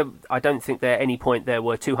that I don't think at any point there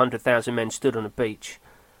were 200,000 men stood on a beach.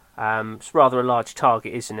 It's rather a large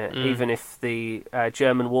target, isn't it? Mm. Even if the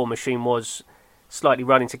German war machine was slightly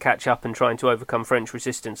running to catch up and trying to overcome French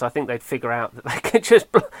resistance, I think they'd figure out that they could just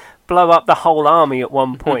blow up the whole army at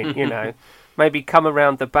one point, Maybe come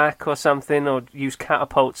around the back or something, or use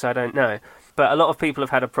catapults, I don't know. But a lot of people have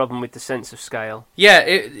had a problem with the sense of scale. Yeah,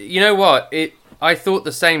 you know what? I thought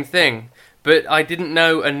the same thing. But I didn't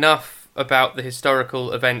know enough about the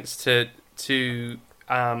historical events to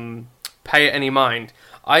pay it any mind.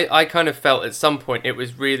 I kind of felt at some point it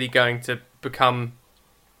was really going to become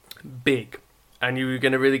big, and you were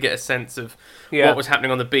going to really get a sense of what was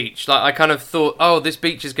happening on the beach. Like, I kind of thought, this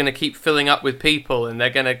beach is going to keep filling up with people, and they're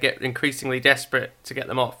going to get increasingly desperate to get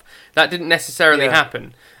them off. That didn't necessarily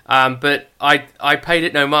happen, but I paid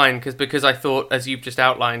it no mind because I thought, as you've just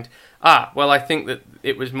outlined, I think that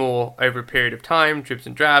it was more over a period of time, dribs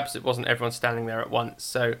and drabs. It wasn't everyone standing there at once.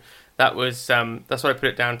 So that was that's what I put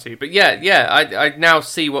it down to. But I now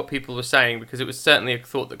see what people were saying, because it was certainly a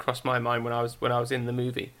thought that crossed my mind when I was in the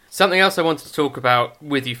movie. Something else I wanted to talk about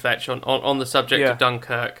with you, Fletch, on the subject of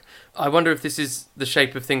Dunkirk. I wonder if this is the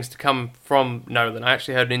shape of things to come from Nolan. I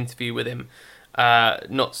actually heard an interview with him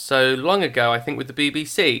not so long ago, I think, with the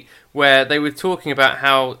BBC, where they were talking about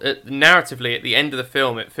how narratively at the end of the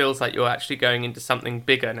film it feels like you're actually going into something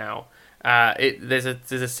bigger now. There's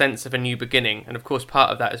a sense of a new beginning, and of course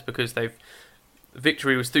part of that is because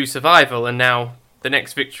victory was through survival, and now the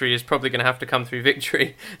next victory is probably going to have to come through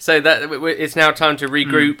victory. So that it's now time to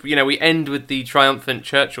regroup. We end with the triumphant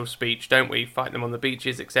Churchill speech, don't we? Fight them on the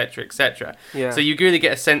beaches, etc., etc. Yeah. So you really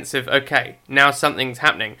get a sense of, okay, now something's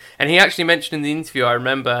happening. And he actually mentioned in the interview, I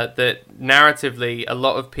remember, that narratively a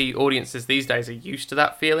lot of audiences these days are used to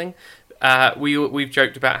that feeling. We've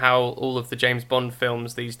joked about how all of the James Bond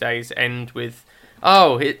films these days end with,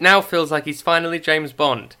 it now feels like he's finally James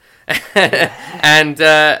Bond. And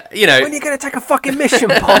you know, when are you going to take a fucking mission,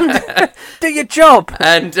 Bond? Do your job.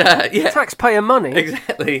 and yeah, Taxpayer money.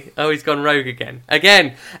 exactly. Oh, he's gone rogue again. And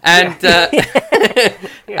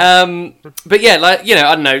but yeah, like, you know,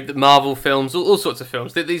 I don't know, the Marvel films, all sorts of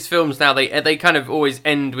films. These films now, they kind of always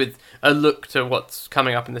end with a look to what's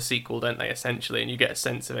coming up in the sequel, don't they? Essentially, and you get a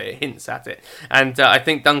sense of it, it hints at it. And I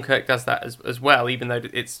think Dunkirk does that as well, even though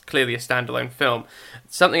it's clearly a standalone film.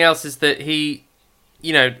 Something else is that he,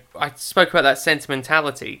 you know, I spoke about that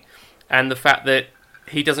sentimentality and the fact that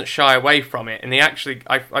he doesn't shy away from it, and he actually,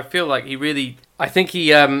 I feel like he really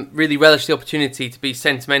relished the opportunity to be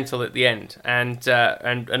sentimental at the end, and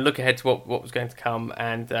look ahead to what was going to come,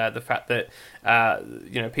 and the fact that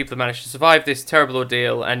you know, people have managed to survive this terrible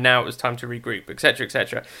ordeal, and now it was time to regroup, etc.,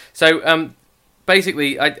 etc. So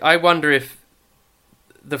basically, I wonder if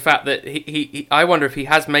the fact that I wonder if he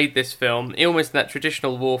has made this film almost in that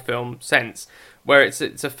traditional war film sense, where it's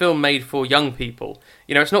a film made for young people.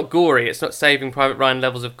 You know, it's not gory. It's not Saving Private Ryan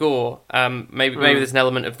levels of gore. Maybe there's an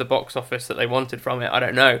element of the box office that they wanted from it. I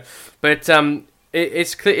don't know, but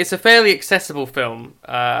it's a fairly accessible film.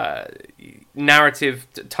 Narrative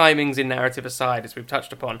timings in narrative aside, as we've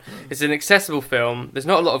touched upon, it's an accessible film. There's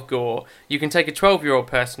not a lot of gore. You can take a 12-year-old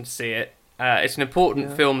person to see it. It's an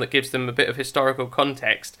important film that gives them a bit of historical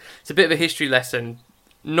context. It's a bit of a history lesson,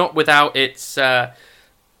 not without its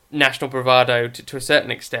national bravado to a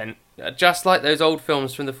certain extent, just like those old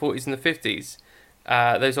films from the 40s and the 50s,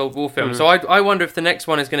 those old war films. So I wonder if the next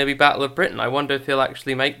one is going to be Battle of Britain. I wonder if he'll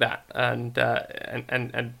actually make that,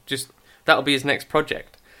 and just that'll be his next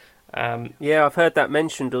project. Yeah, I've heard that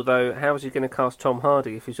mentioned, although how is he going to cast Tom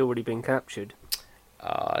Hardy if he's already been captured?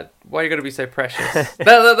 Why are you going to be so precious?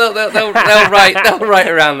 they'll write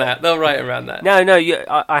around that. They'll write around that. No,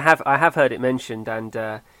 I have heard it mentioned, and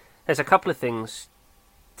there's a couple of things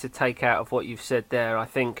to take out of what you've said there. I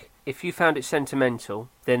think if you found it sentimental,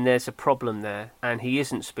 then there's a problem there, and he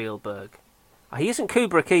isn't Spielberg. He isn't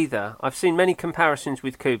Kubrick either. I've seen many comparisons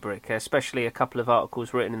with Kubrick, especially a couple of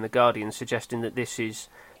articles written in The Guardian suggesting that this is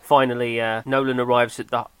finally Nolan arrives at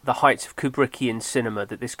the heights of Kubrickian cinema,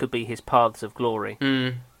 that this could be his paths of glory.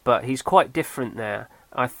 But he's quite different there.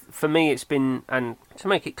 For me, it's been, and to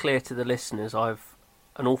make it clear to the listeners, I've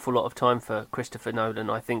an awful lot of time for Christopher Nolan.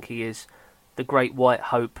 I think he is the great white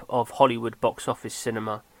hope of Hollywood box office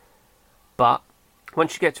cinema. But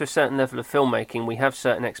once you get to a certain level of filmmaking, we have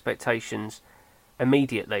certain expectations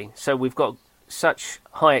immediately. So we've got such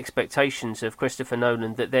high expectations of Christopher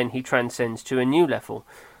Nolan that then he transcends to a new level.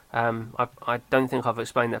 I don't think I've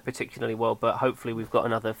explained that particularly well, but hopefully we've got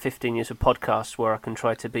another 15 years of podcasts where I can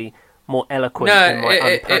try to be more eloquent. No,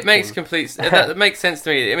 it makes complete. That makes sense to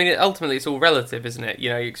me. I mean, ultimately, it's all relative, isn't it? You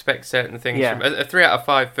know, you expect certain things. Yeah. From a 3 out of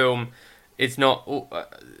 5 film is not.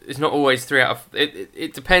 It's not always 3 out of.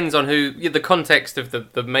 It depends on who, the context of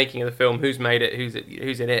the making of the film, who's made it,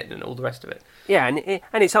 who's in it, and all the rest of it. Yeah,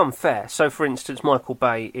 and it's unfair. So, for instance, Michael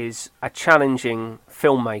Bay is a challenging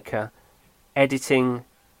filmmaker. Editing,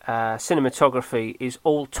 cinematography is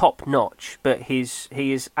all top notch, but he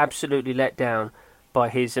is absolutely let down by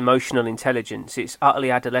his emotional intelligence. It's utterly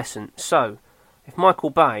adolescent. So, if Michael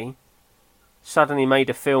Bay suddenly made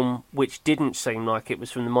a film which didn't seem like it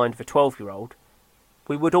was from the mind of a 12-year-old,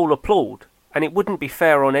 we would all applaud. And it wouldn't be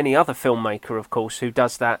fair on any other filmmaker, of course, who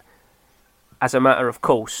does that as a matter of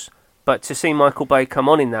course. But to see Michael Bay come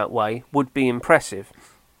on in that way would be impressive.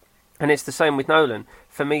 And it's the same with Nolan.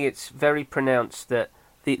 For me, it's very pronounced that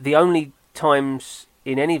the only times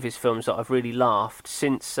in any of his films that I've really laughed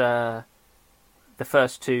since the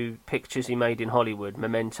first 2 pictures he made in Hollywood,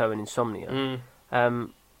 Memento and Insomnia,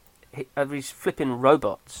 he's flipping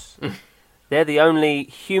robots. They're the only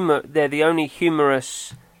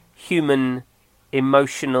humorous, human,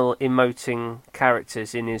 emotional, emoting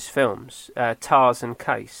characters in his films. Tars and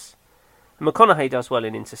Case. McConaughey does well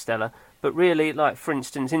in Interstellar, but really, like for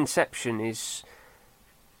instance, Inception is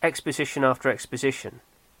exposition after exposition.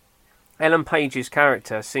 Ellen Page's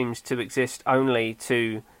character seems to exist only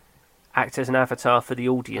to act as an avatar for the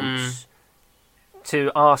audience,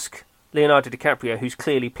 to ask Leonardo DiCaprio, who's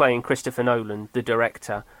clearly playing Christopher Nolan, the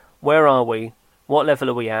director, where are we? What level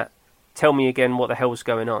are we at? Tell me again what the hell's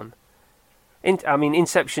going on.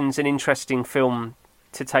 Inception's an interesting film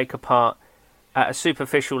to take apart. At a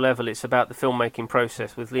superficial level, it's about the filmmaking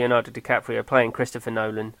process with Leonardo DiCaprio playing Christopher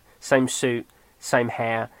Nolan, same suit, same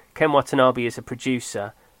hair. Ken Watanabe is a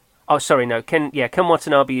producer. Oh, sorry, no. Ken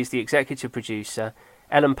Watanabe is the executive producer.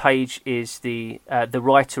 Ellen Page is the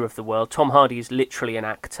writer of the world. Tom Hardy is literally an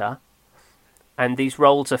actor. And these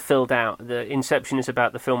roles are filled out. The Inception is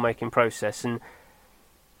about the filmmaking process, and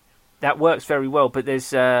that works very well. But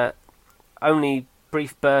there's only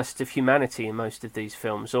brief burst of humanity in most of these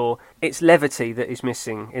films, or it's levity that is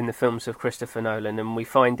missing in the films of Christopher Nolan, and we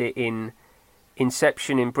find it in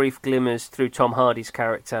Inception in brief glimmers through Tom Hardy's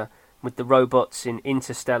character, with the robots in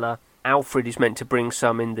Interstellar. Alfred is meant to bring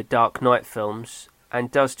some in the Dark Knight films, and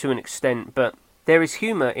does to an extent, but there is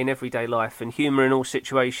humour in everyday life and humour in all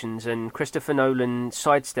situations, and Christopher Nolan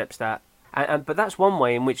sidesteps that. But that's one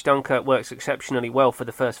way in which Dunkirk works exceptionally well for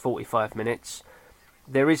the first 45 minutes.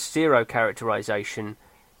 There is zero characterisation.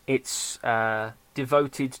 It's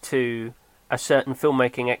devoted to a certain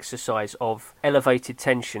filmmaking exercise of elevated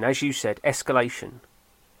tension, as you said, escalation,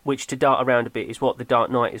 which, to dart around a bit, is what The Dark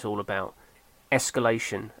Knight is all about.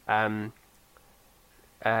 Escalation.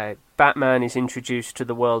 Batman is introduced to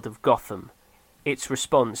the world of Gotham. Its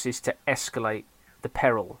response is to escalate the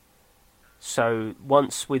peril. So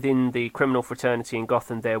once within the criminal fraternity in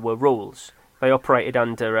Gotham there were rules. They operated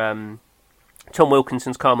under Tom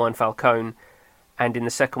Wilkinson's Carmine Falcone, and in the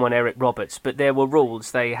second one Eric Roberts. But there were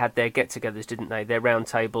rules. They had their get-togethers, didn't they? Their round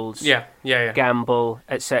tables, Yeah. gamble,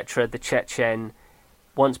 etc., the Chechen.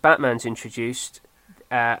 Once Batman's introduced,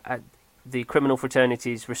 the criminal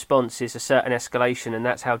fraternity's response is a certain escalation, and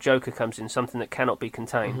that's how Joker comes in, something that cannot be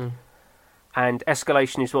contained. Mm-hmm. And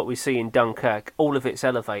escalation is what we see in Dunkirk. All of it's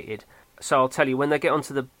elevated. So I'll tell you, when they get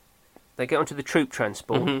onto the troop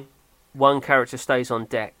transport, Mm-hmm. one character stays on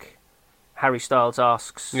deck. Harry Styles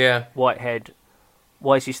asks Whitehead,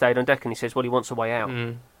 why has he stayed on deck? And he says, well, he wants a way out.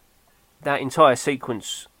 Mm. That entire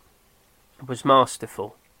sequence was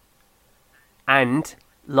masterful. And,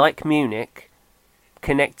 like Munich,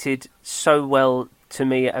 connected so well to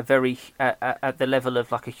me at a very at the level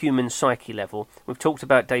of like a human psyche level. We've talked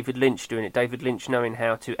about David Lynch doing it. David Lynch knowing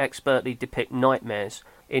how to expertly depict nightmares.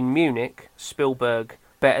 In Munich, Spielberg,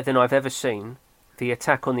 better than I've ever seen, the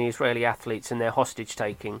attack on the Israeli athletes and their hostage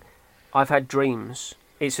taking. I've had dreams.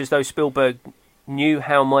 It's as though Spielberg knew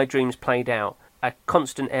how my dreams played out. A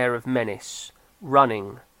constant air of menace,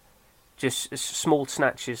 running, just small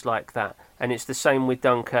snatches like that. And it's the same with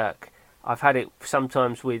Dunkirk. I've had it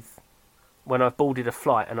sometimes with when I've boarded a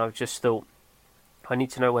flight and I've just thought, I need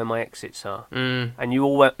to know where my exits are. Mm. And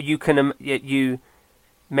you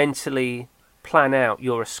mentally plan out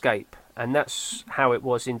your escape, and that's how it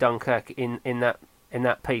was in Dunkirk. In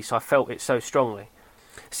that piece, I felt it so strongly.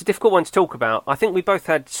 It's a difficult one to talk about. I think we both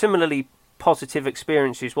had similarly positive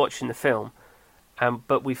experiences watching the film,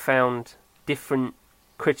 but we found different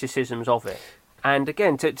criticisms of it. And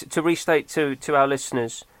again, to restate to our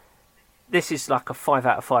listeners, this is like a 5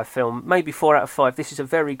 out of 5 film, maybe 4 out of 5. This is a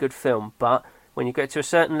very good film, but when you get to a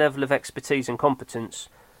certain level of expertise and competence,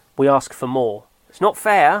 we ask for more. It's not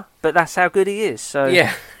fair, but that's how good he is. So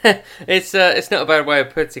yeah, it's not a bad way of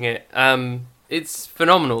putting it. It's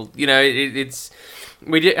phenomenal. You know,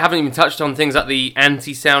 haven't even touched on things like the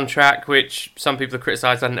anti-soundtrack, which some people have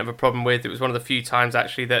criticised. I didn't have a problem with. It was one of the few times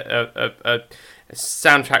actually that a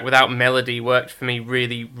soundtrack without melody worked for me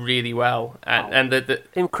really, really well. And the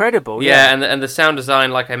incredible, and the sound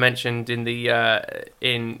design, like I mentioned throughout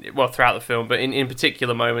the film, but in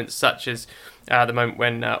particular moments such as the moment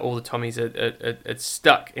when all the Tommies are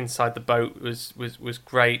stuck inside the boat was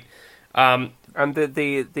great. And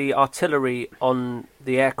the artillery on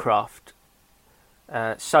the aircraft,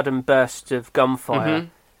 sudden bursts of gunfire. Mm-hmm.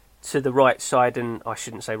 To the right side, and I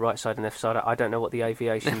shouldn't say right side and left side. I don't know what the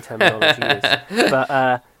aviation terminology is,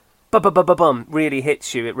 but really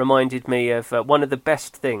hits you. It reminded me of one of the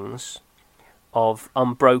best things of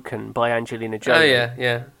Unbroken by Angelina Jolie. Oh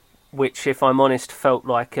yeah. Which, if I'm honest, felt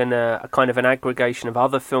like a kind of an aggregation of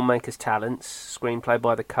other filmmakers' talents. Screenplay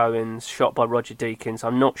by the Coens, shot by Roger Deakins.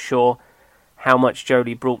 I'm not sure how much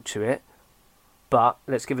Jolie brought to it. But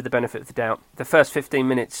let's give it the benefit of the doubt. The first 15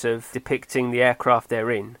 minutes of depicting the aircraft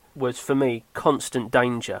they're in was, for me, constant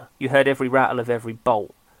danger. You heard every rattle of every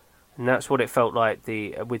bolt. And that's what it felt like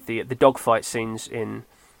with the dogfight scenes in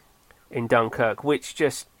Dunkirk, which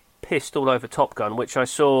just pissed all over Top Gun, which I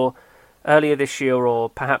saw earlier this year or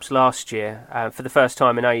perhaps last year for the first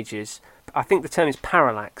time in ages. I think the term is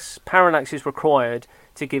parallax. Parallax is required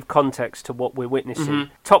to give context to what we're witnessing.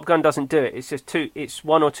 Mm-hmm. Top Gun doesn't do it. It's just it's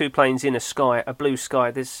one or two planes in a blue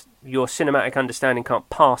sky. Your cinematic understanding can't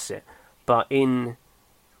pass it. But in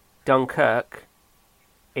Dunkirk,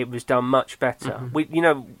 it was done much better.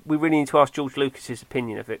 Mm-hmm. We really need to ask George Lucas's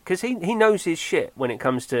opinion of it, because he knows his shit when it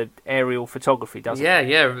comes to aerial photography, doesn't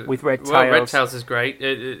he? Yeah. With Red Tails. Well, Red Tails is great.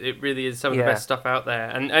 It really is some of the best stuff out there.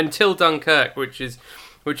 And until Dunkirk, which is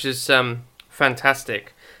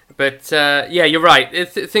fantastic. But you're right.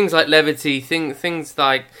 Things like levity, things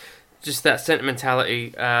like just that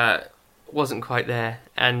sentimentality, wasn't quite there,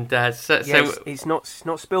 and he's not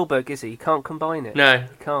Spielberg, is he? He can't combine it. No, he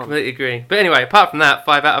can't. Completely agree. But anyway, apart from that,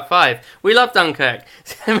 5 out of 5. We love Dunkirk.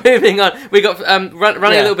 So moving on, we got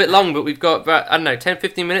running a little bit long, but we've got about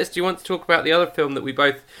 10-15 minutes. Do you want to talk about the other film that we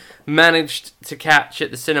both managed to catch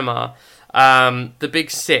at the cinema, The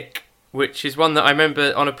Big Sick, which is one that I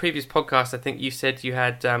remember on a previous podcast. I think you said you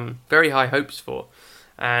had very high hopes for,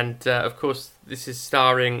 and of course this is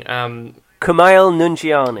starring. Kumail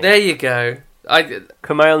Nanjiani. There you go.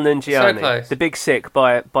 Kumail Nanjiani. So close. The Big Sick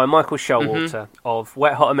by Michael Showalter of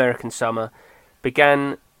Wet Hot American Summer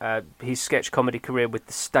began his sketch comedy career with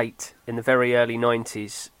The State in the very early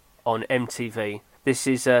 90s on MTV. This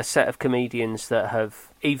is a set of comedians that have,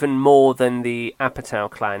 even more than the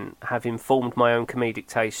Apatow clan, have informed my own comedic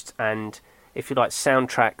taste and, if you like,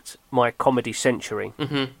 soundtracked my comedy century.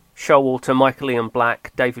 Showalter, Michael Ian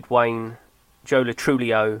Black, David Wayne, Joe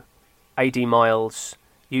Latrulio, A.D. Miles,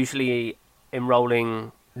 usually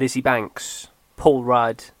enrolling Lizzie Banks, Paul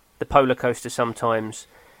Rudd, the Polar Coaster sometimes.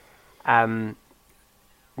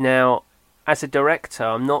 Now, as a director,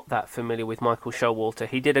 I'm not that familiar with Michael Showalter.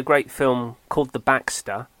 He did a great film called The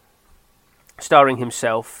Baxter, starring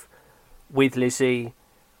himself with Lizzie,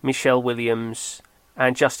 Michelle Williams,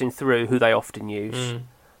 and Justin Theroux, who they often use.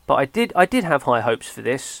 But I did have high hopes for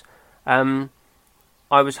this. I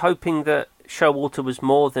was hoping that Showalter was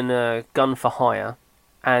more than a gun for hire,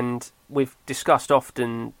 and we've discussed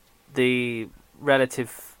often the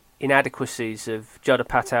relative inadequacies of Judd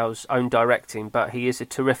Apatow's own directing, but he is a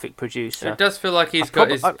terrific producer. It does feel like he's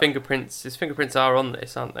got his fingerprints. His fingerprints are on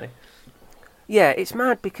this, aren't they? Yeah, it's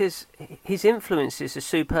mad because his influences are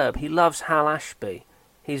superb. He loves Hal Ashby.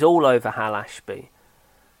 He's all over Hal Ashby,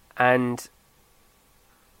 and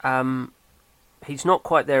he's not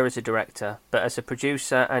quite there as a director, but as a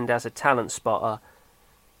producer and as a talent spotter,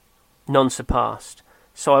 non-surpassed.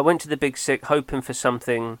 So I went to The Big Sick hoping for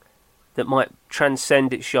something that might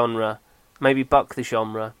transcend its genre, maybe buck the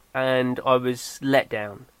genre, and I was let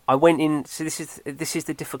down. I went in. So this is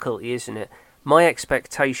the difficulty, isn't it? My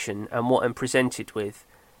expectation and what I'm presented with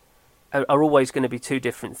are always going to be two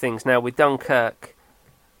different things. Now with Dunkirk,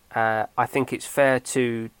 I think it's fair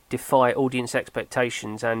to defy audience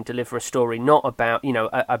expectations and deliver a story not about,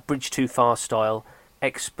 a bridge too far style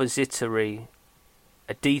expository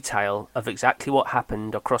detail of exactly what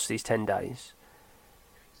happened across these 10 days.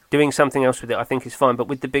 Doing something else with it I think is fine, but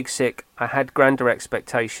with The Big Sick I had grander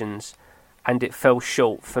expectations and it fell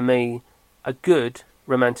short. For me, a good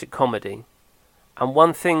romantic comedy. And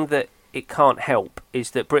one thing that it can't help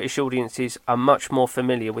is that British audiences are much more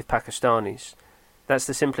familiar with Pakistanis. That's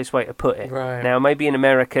the simplest way to put it. Right. Now, maybe in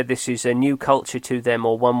America this is a new culture to them,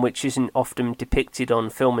 or one which isn't often depicted on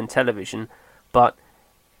film and television, but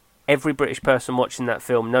every British person watching that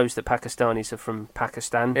film knows that Pakistanis are from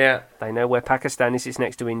Pakistan. Yeah. They know where Pakistan is. It's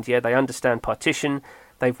next to India. They understand partition.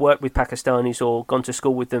 They've worked with Pakistanis or gone to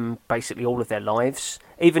school with them basically all of their lives,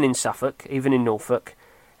 even in Suffolk, even in Norfolk.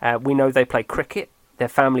 We know they play cricket, their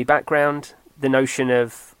family background, the notion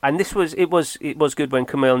of, and it was good when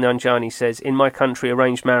Kumail Nanjiani says, "In my country,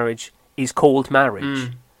 arranged marriage is called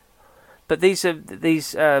marriage." But this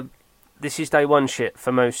is day one shit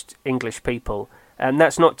for most English people, and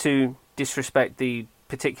that's not to disrespect the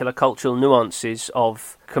particular cultural nuances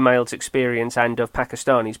of Kumail's experience and of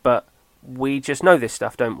Pakistanis, but we just know this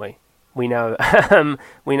stuff, don't we? We know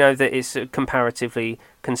that it's a comparatively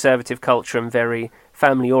conservative culture and very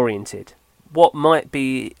family-oriented. What might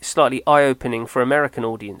be slightly eye-opening for American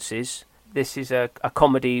audiences, this is a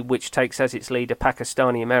comedy which takes as its lead a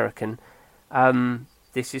Pakistani-American.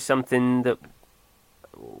 This is something that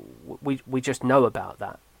we just know about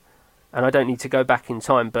that. And I don't need to go back in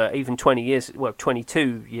time, but even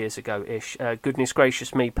 22 years ago-ish, goodness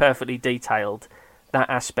gracious me, perfectly detailed that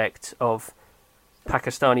aspect of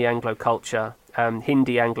Pakistani Anglo culture,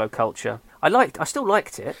 Hindi Anglo culture. I still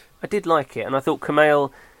liked it. I did like it, and I thought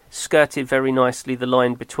Kumail skirted very nicely the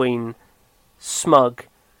line between smug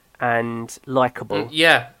and likeable.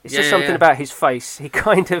 It's just something about his face. He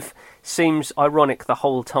kind of seems ironic the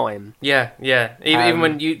whole time. Yeah. Even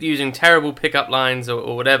when using terrible pickup lines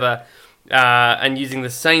or whatever, and using the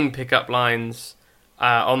same pickup lines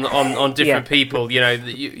on different people,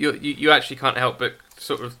 you actually can't help but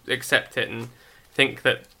sort of accept it and think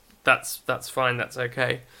that that's fine, that's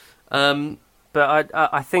okay. But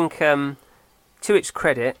I think, to its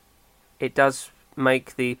credit, it does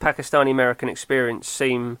make the Pakistani-American experience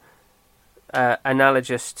seem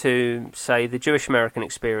analogous to, say, the Jewish-American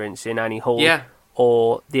experience in Annie Hall,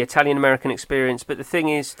 or the Italian-American experience. But the thing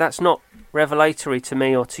is, that's not revelatory to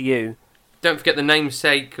me or to you. Don't forget the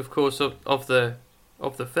namesake, of course, of the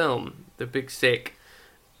film, The Big Sick.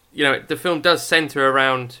 the film does centre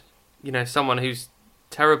around, someone who's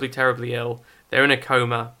terribly, terribly ill. They're in a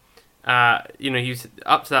coma. He's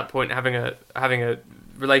up to that point having a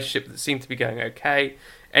relationship that seemed to be going okay,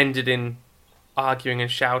 ended in arguing and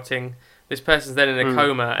shouting. This person's then in a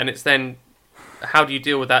coma, and it's then how do you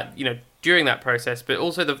deal with that, during that process, but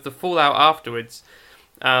also the fallout afterwards.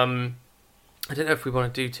 I don't know if we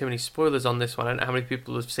want to do too many spoilers on this one. I don't know how many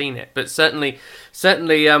people have seen it, but certainly,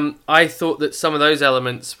 I thought that some of those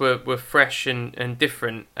elements were fresh and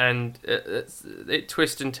different, and it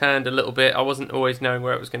twisted and turned a little bit. I wasn't always knowing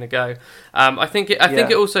where it was going to go. I think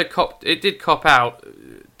it also did cop out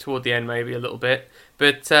toward the end, maybe a little bit,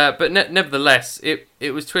 but nevertheless,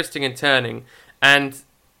 it was twisting and turning, and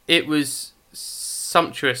it was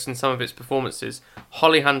sumptuous in some of its performances.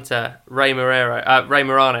 Holly Hunter, Ray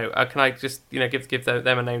Morano. Can I just give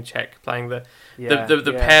them a name check? Playing the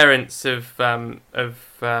parents of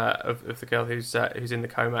the girl who's in the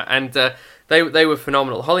coma, and they were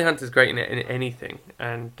phenomenal. Holly Hunter's great in anything,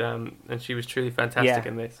 and she was truly fantastic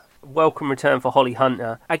in this. Welcome return for Holly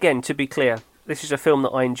Hunter. Again, to be clear, this is a film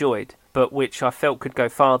that I enjoyed, but which I felt could go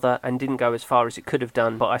farther and didn't go as far as it could have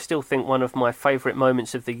done. But I still think one of my favourite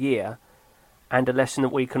moments of the year, and a lesson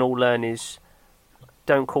that we can all learn, is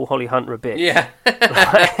don't call Holly Hunter a bitch. Yeah.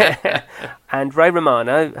 And Ray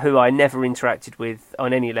Romano, who I never interacted with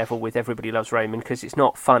on any level with Everybody Loves Raymond, because it's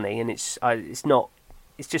not funny and it's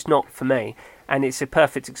just not for me. And it's a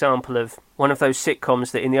perfect example of one of those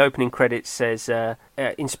sitcoms that in the opening credits says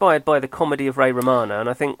inspired by the comedy of Ray Romano, and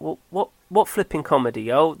I think, well, what flipping comedy?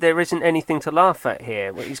 Oh, there isn't anything to laugh at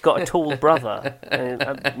here. He's got a tall brother,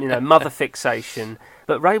 mother fixation.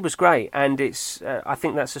 But Ray was great, and it's I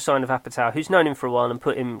think that's a sign of Apatow, who's known him for a while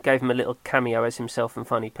and gave him a little cameo as himself and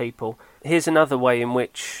Funny People. Here's another way in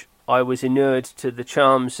which I was inured to the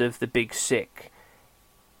charms of The Big Sick.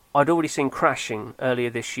 I'd already seen Crashing earlier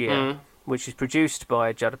this year, which is produced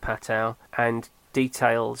by Judd Apatow and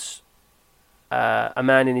details a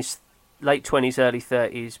man in his late 20s, early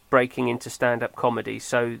 30s breaking into stand-up comedy.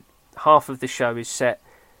 So half of the show is set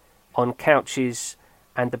on couches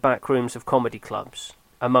and the back rooms of comedy clubs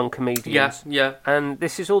among comedians. Yeah. And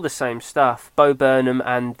this is all the same stuff. Bo Burnham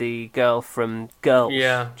and the girl from Girls.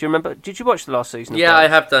 Yeah. Do you remember? Did you watch the last season of Yeah, Girls? I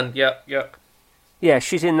have done. Yeah. Yeah,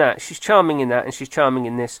 she's in that. She's charming in that, and she's charming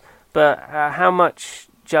in this. But how much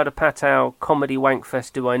Judd Apatow comedy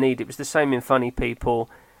wankfest do I need? It was the same in Funny People.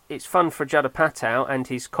 It's fun for Judd Apatow and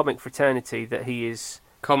his comic fraternity that he is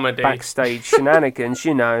comedy backstage shenanigans.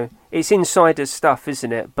 It's insider stuff,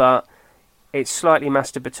 isn't it? But it's slightly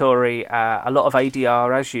masturbatory. A lot of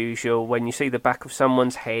ADR as usual. When you see the back of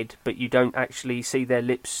someone's head, but you don't actually see their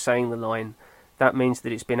lips saying the line, that means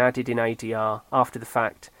that it's been added in ADR after the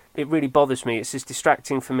fact. It really bothers me. It's as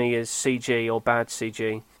distracting for me as CG or bad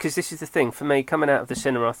CG. Because this is the thing, for me, coming out of the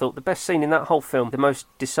cinema, I thought the best scene in that whole film, the most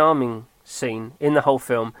disarming scene in the whole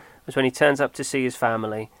film, was when he turns up to see his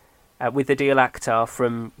family with Adil Akhtar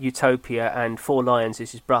from Utopia, and Four Lions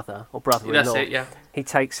is his brother, or brother-in-law. That's it, yeah. He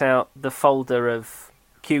takes out the folder of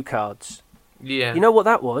cue cards. Yeah. You know what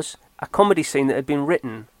that was? A comedy scene that had been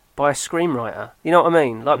written by a screenwriter. You know what I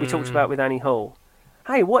mean? Like we talked about with Annie Hall.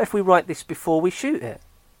 Hey, what if we write this before we shoot it?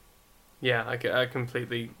 Yeah, I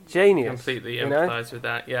completely empathise empathise with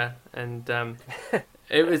that. Yeah, and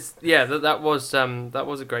it was that was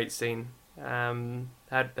a great scene.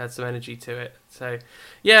 Had some energy to it. So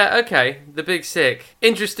yeah, okay, The Big Sick,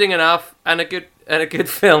 interesting enough, and a good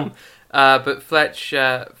film. But Fletch,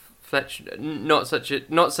 not such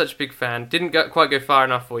a big fan. Didn't quite go far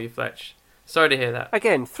enough for you, Fletch. Sorry to hear that.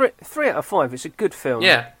 Again, 3 out of 5. It's a good film.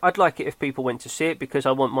 Yeah. I'd like it if people went to see it, because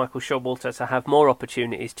I want Michael Showalter to have more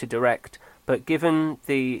opportunities to direct. But given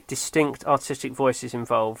the distinct artistic voices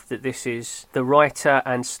involved, that this is the writer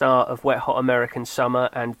and star of Wet Hot American Summer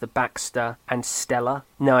and The Baxter and Stella,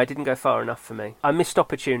 no, it didn't go far enough for me. I missed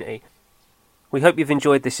opportunity. We hope you've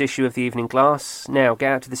enjoyed this issue of The Evening Glass. Now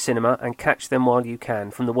get out to the cinema and catch them while you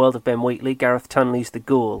can. From the world of Ben Wheatley, Gareth Tunley's The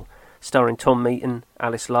Ghoul, starring Tom Meaton,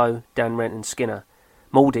 Alice Lowe, Dan Renton Skinner.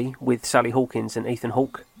 Mouldy with Sally Hawkins and Ethan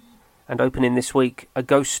Hawke. And opening this week, A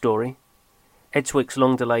Ghost Story, Edswick's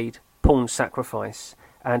long-delayed Pawn Sacrifice,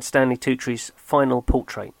 and Stanley Tucci's Final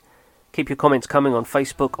Portrait. Keep your comments coming on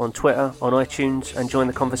Facebook, on Twitter, on iTunes, and join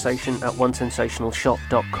the conversation at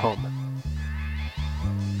onesensationalshot.com.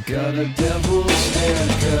 Got a devil's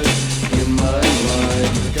haircut in my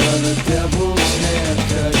mind. Got a devil's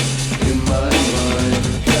haircut in my mind.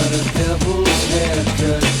 Got a devil's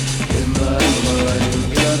haircut in my mind.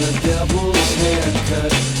 Got a devil's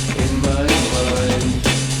haircut in my mind.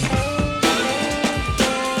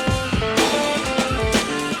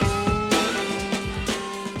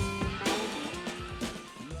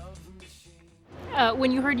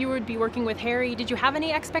 When you heard you would be working with Harry, did you have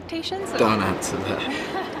any expectations? Don't answer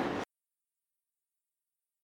that.